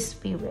this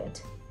period.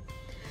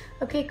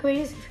 Okay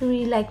Aquarius, if you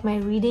really like my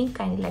reading,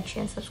 kindly like,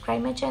 share and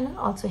subscribe my channel.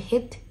 Also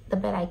hit the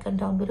bell icon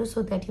down below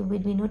so that you will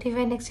be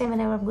notified next time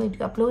whenever I'm going to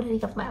upload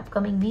any of my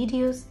upcoming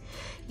videos.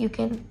 You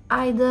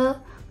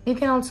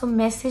can also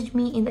message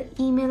me in the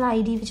email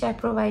ID which I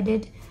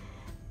provided,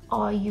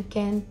 or you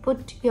can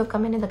put your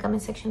comment in the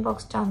comment section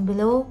box down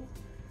below,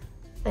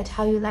 that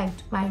how you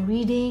liked my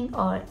reading,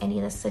 or any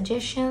other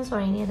suggestions, or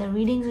any other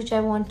readings which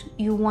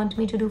you want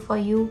me to do for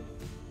you.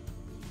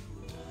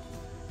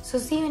 So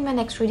see you in my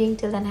next reading.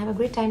 Till then, have a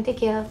great time. Take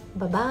care.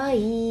 Bye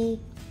bye.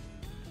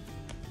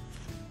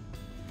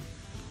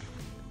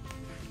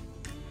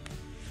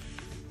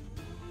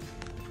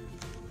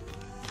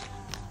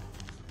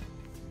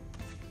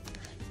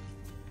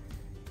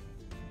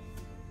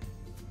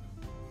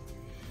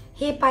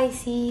 Hey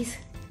Pisces,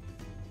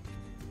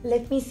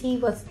 let me see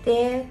what's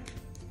there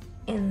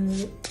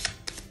in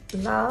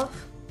love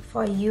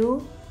for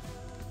you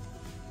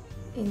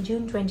in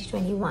June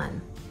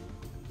 2021.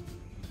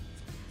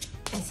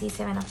 I see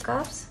 7 of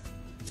Cups.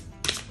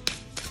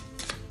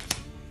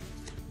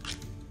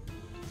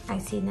 I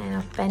see 9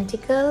 of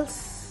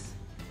Pentacles.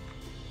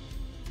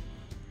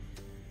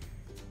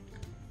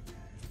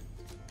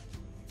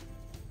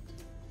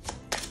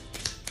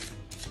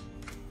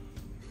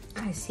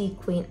 I see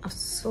Queen of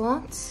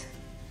Swords.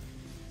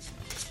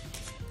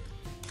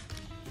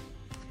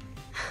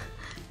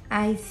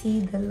 I see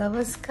the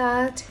Lover's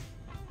card,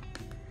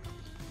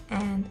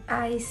 and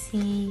I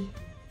see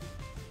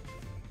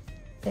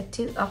the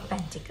 2 of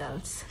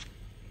Pentacles.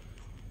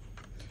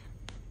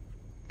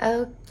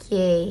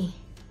 Okay,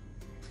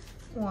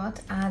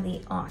 what are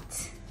the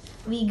odds?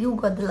 We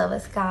got the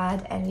Lover's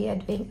card, and we are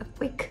doing a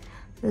quick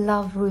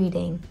love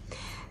reading.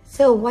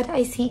 So what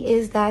I see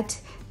is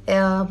that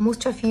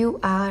most of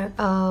you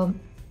are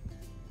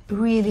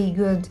really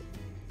good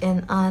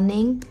in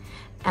earning,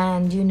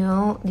 and you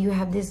know, you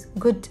have this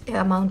good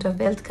amount of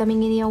wealth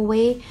coming in your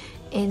way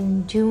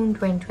in June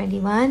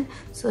 2021.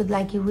 So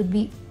like you would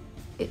be,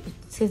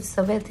 since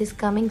the wealth is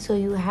coming, so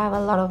you have a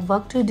lot of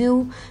work to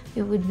do.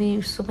 You would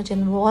be so much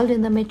involved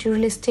in the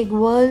materialistic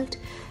world,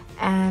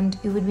 and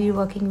you would be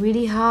working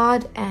really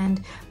hard,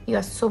 and you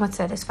are so much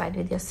satisfied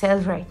with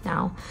yourself right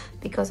now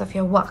because of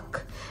your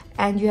work,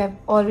 and you have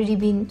already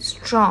been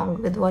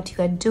strong with what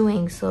you are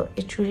doing, so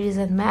it really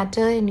doesn't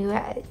matter. And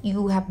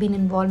you have been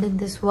involved in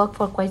this work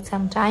for quite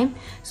some time,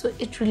 so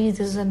it really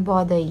doesn't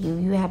bother you.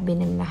 You have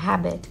been in a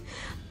habit.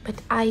 But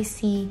I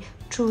see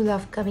true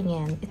love coming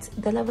in. It's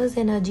the Lover's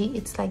energy.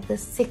 It's like the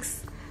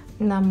 6th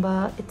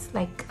number. It's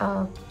like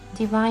a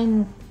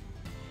divine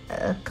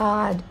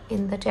card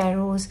in the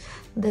tarots.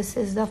 This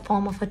is the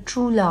form of a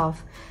true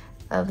love,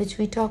 which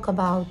we talk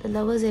about, the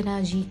Lover's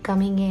energy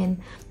coming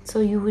in. So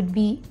you would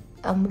be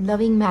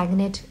loving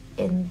magnet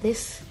in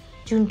this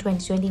June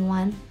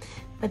 2021.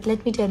 But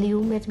let me tell you,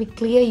 let me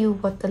clear you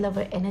what the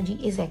lover energy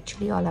is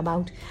actually all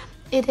about.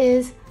 It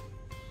is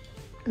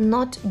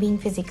not being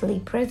physically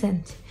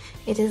present.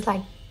 It is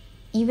like,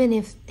 even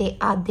if they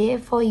are there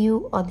for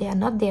you or they are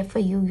not there for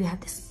you, you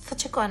have this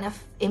such a kind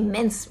of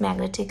immense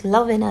magnetic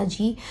love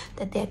energy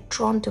that they are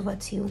drawn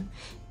towards you.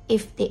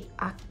 If they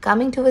are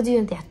coming towards you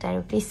and they are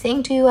directly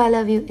saying to you, I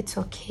love you, it's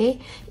okay.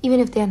 Even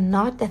if they are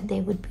not, then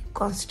they would be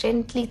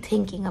constantly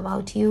thinking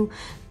about you.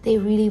 They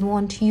really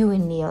want you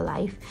in your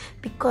life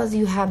because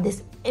you have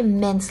this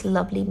immense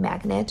lovely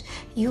magnet.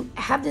 You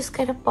have this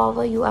kind of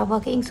power. You are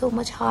working so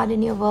much hard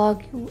in your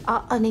work. You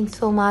are earning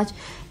so much,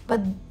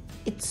 but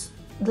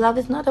love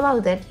is not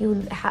about that.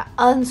 You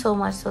earn so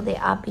much, so they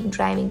are being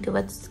driving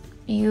towards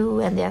you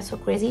and they are so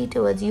crazy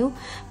towards you,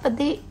 but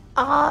they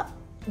are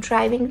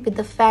driving with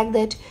the fact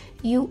that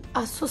you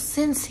are so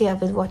sincere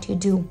with what you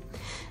do.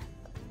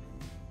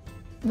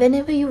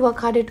 Whenever you work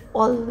hard, it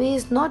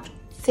always not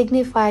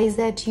signifies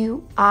that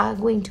you are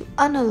going to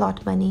earn a lot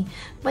of money,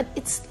 but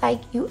it's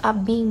like you are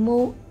being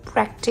more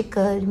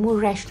practical, more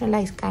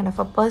rationalized kind of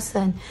a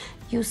person.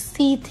 You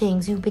see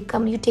things, you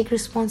take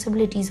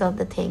responsibilities of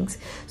the things.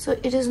 So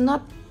it is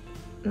not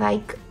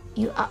like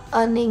you are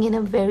earning in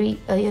a very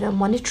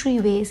monetary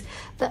ways.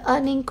 The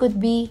earning could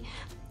be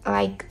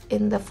like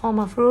in the form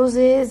of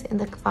roses, in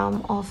the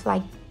form of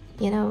like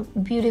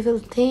beautiful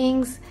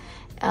things,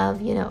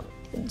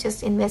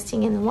 just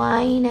investing in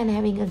wine and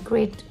having a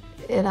great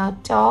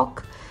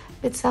talk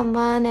with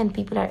someone, and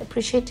people are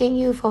appreciating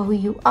you for who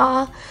you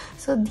are.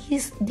 So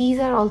these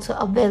are also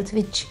a wealth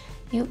which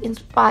you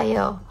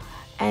inspire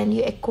and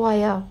you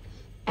acquire,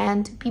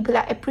 and people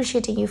are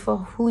appreciating you for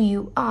who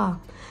you are.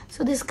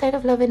 So this kind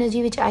of love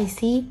energy which I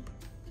see,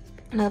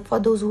 for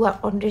those who are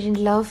already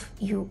in love,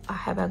 you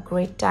have a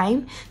great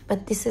time,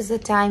 but this is a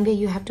time where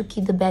you have to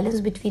keep the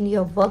balance between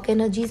your work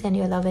energies and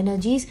your love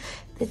energies.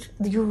 That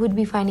you would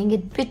be finding it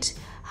a bit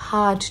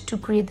hard to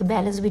create the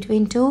balance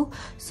between two.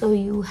 So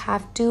you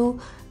have to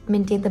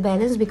maintain the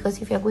balance,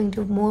 because if you're going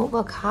to more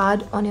work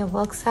hard on your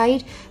work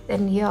side,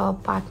 then your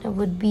partner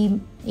would be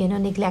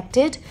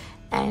neglected,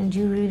 and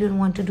you really don't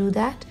want to do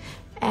that.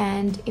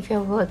 And if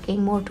you're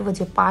working more towards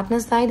your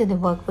partner's side and the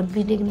work would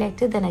be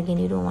neglected, then again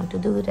you don't want to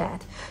do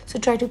that. So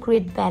try to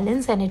create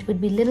balance, and it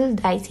would be a little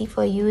dicey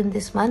for you in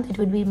this month. It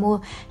would be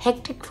more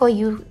hectic for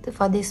you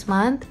for this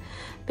month,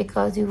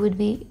 because it will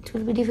be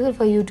difficult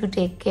for you to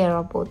take care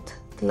of both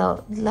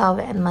love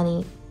and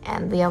money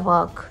and their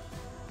work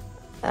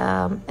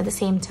at the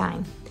same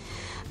time.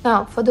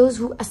 Now, for those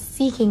who are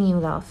seeking new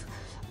love,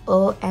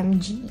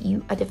 OMG,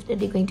 you are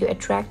definitely going to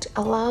attract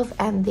a love,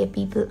 and their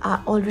people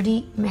are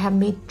already have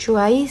made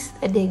choice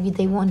that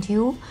they want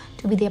you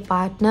to be their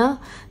partner.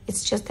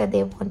 It's just that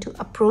they want to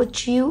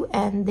approach you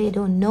and they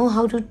don't know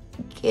how to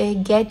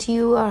get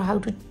you or how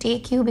to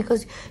take you,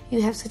 because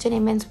you have such an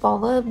immense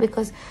power.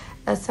 Because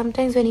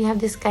sometimes when you have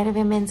this kind of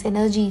immense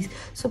energies,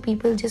 so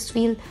people just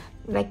feel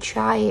like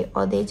shy,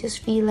 or they just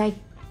feel like,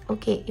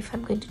 okay, if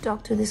I'm going to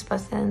talk to this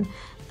person,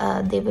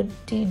 they would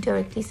be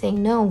directly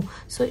saying no.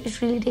 So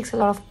it really takes a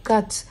lot of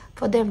guts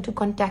for them to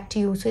contact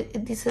you. So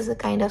this is a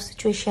kind of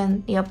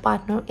situation your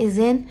partner is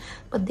in,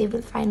 but they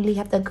will finally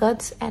have the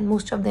guts, and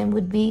most of them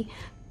would be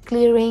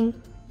clearing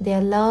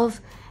their love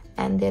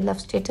and their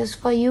love status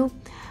for you.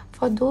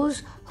 For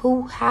those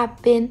who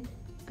have been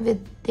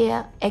with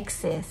their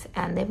exes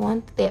and they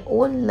want their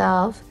own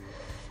love,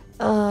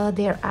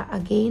 there are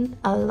again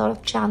a lot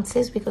of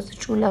chances, because the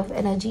true love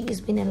energy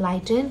is been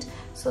enlightened,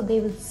 so they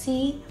will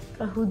see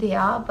for who they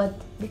are. But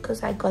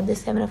because I got the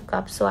 7 of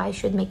Cups, so I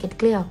should make it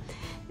clear.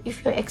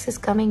 If your ex is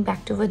coming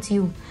back towards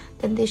you,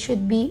 then there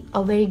should be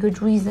a very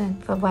good reason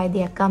for why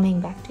they are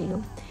coming back to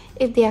you.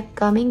 If they are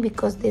coming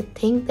because they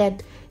think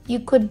that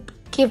you could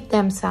give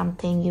them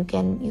something, you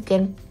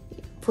can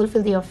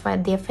fulfill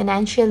their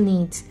financial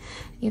needs,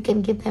 you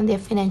can give them their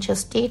financial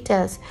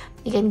status,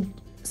 you can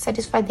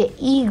satisfy their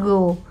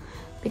ego,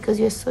 because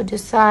you're so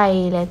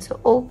docile and so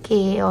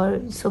okay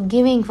or so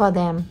giving for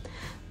them,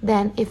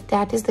 then if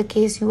that is the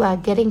case you are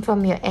getting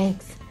from your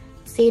ex,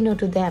 say no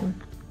to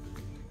them.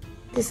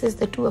 This is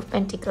the 2 of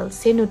Pentacles.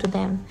 Say no to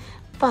them.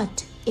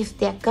 But if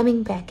they are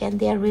coming back and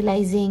they are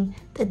realizing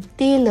that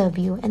they love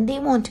you and they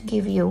want to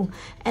give you,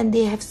 and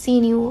they have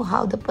seen you,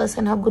 how good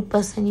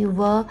person you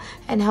were,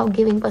 and how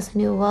giving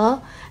person you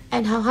were,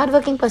 and how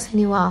hardworking person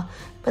you are,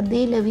 but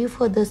they love you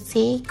for the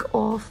sake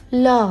of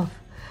love.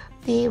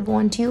 They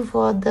want you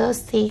for the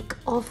sake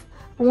of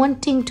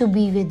wanting to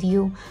be with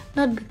you,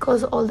 not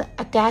because all the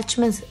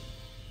attachments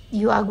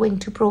you are going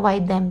to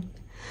provide them.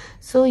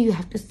 So you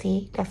have to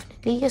say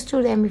definitely yes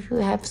to them if you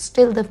have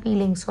still the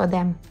feelings for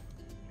them.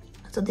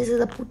 So this is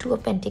the 2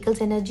 of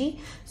Pentacles energy.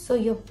 So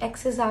your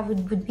exes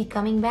would be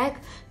coming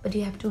back, but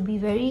you have to be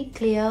very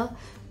clear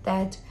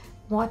that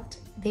what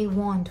they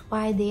want,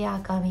 why they are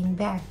coming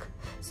back.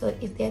 So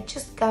if they're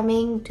just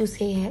coming to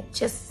say,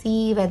 just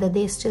see whether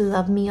they still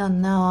love me or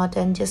not,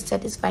 and just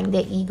satisfying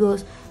their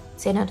egos,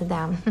 say no to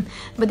them.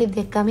 But if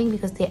they're coming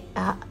because they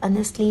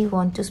honestly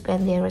want to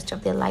spend the rest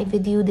of their life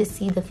with you, they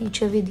see the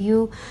future with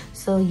you,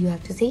 so you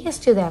have to say yes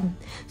to them.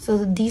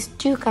 So these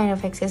two kind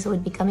of exes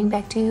would be coming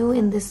back to you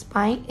in this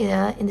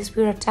in this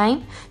period of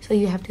time. So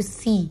you have to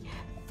see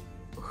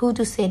who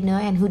to say no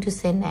and who to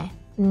say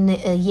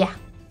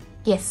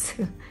yes.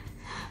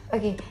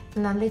 Okay,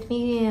 now let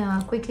me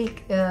quickly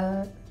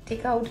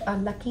take out a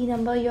lucky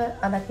number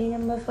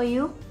for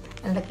you,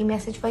 a lucky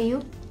message for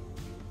you.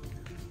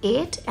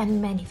 8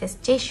 and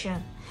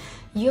manifestation.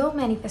 Your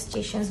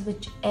manifestations,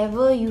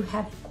 whichever you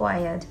have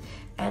acquired,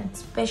 and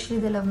especially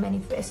the love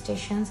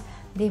manifestations,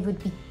 they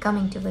would be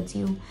coming towards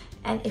you.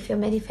 And if your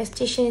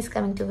manifestation is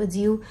coming towards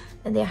you,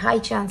 then there are high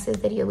chances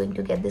that you're going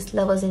to get this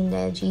lovers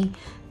energy.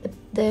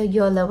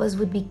 Your lovers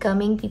would be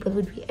coming, people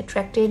would be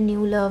attracted,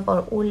 new love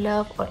or old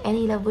love or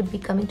any love would be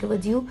coming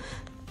towards you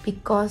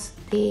because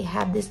they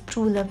have this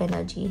true love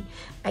energy.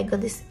 I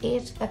got this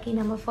 8 lucky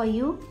number for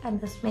you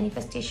and this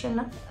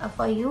manifestation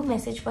for you,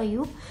 message for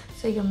you.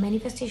 So your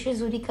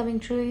manifestations will be coming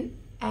true.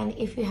 And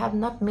if you have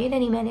not made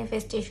any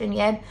manifestation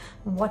yet,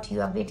 what you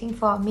are waiting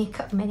for? Make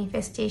a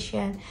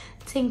manifestation,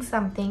 think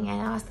something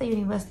and ask the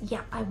universe,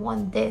 yeah, I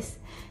want this,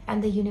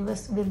 and the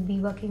universe will be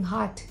working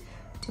hard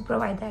to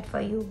provide that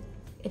for you.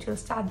 It will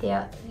start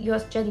there. Your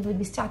journey will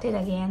be started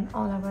again,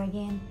 all over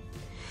again.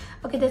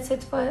 Okay, that's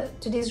it for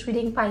today's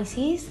reading,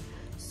 Pisces.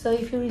 So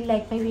if you really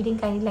like my reading,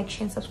 kindly like,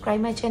 share and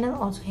subscribe my channel.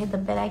 Also hit the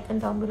bell icon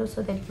down below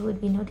so that you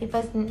would be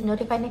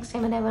notified next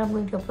time whenever I'm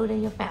going to upload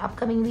any of my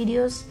upcoming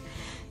videos.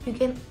 You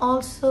can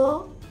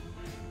also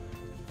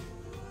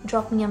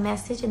drop me a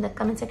message in the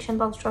comment section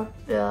box,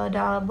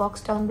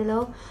 box down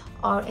below,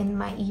 or in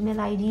my email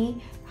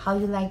ID, how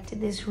you liked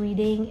this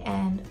reading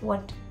and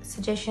what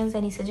suggestions,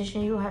 any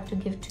suggestion you have to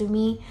give to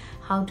me,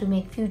 how to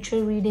make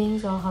future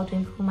readings or how to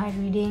improve my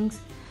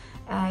readings.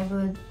 I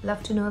would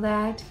love to know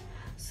that.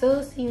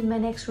 So see you in my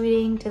next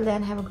reading. Till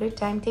then, have a great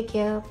time. Take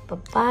care. Bye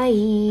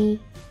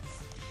bye.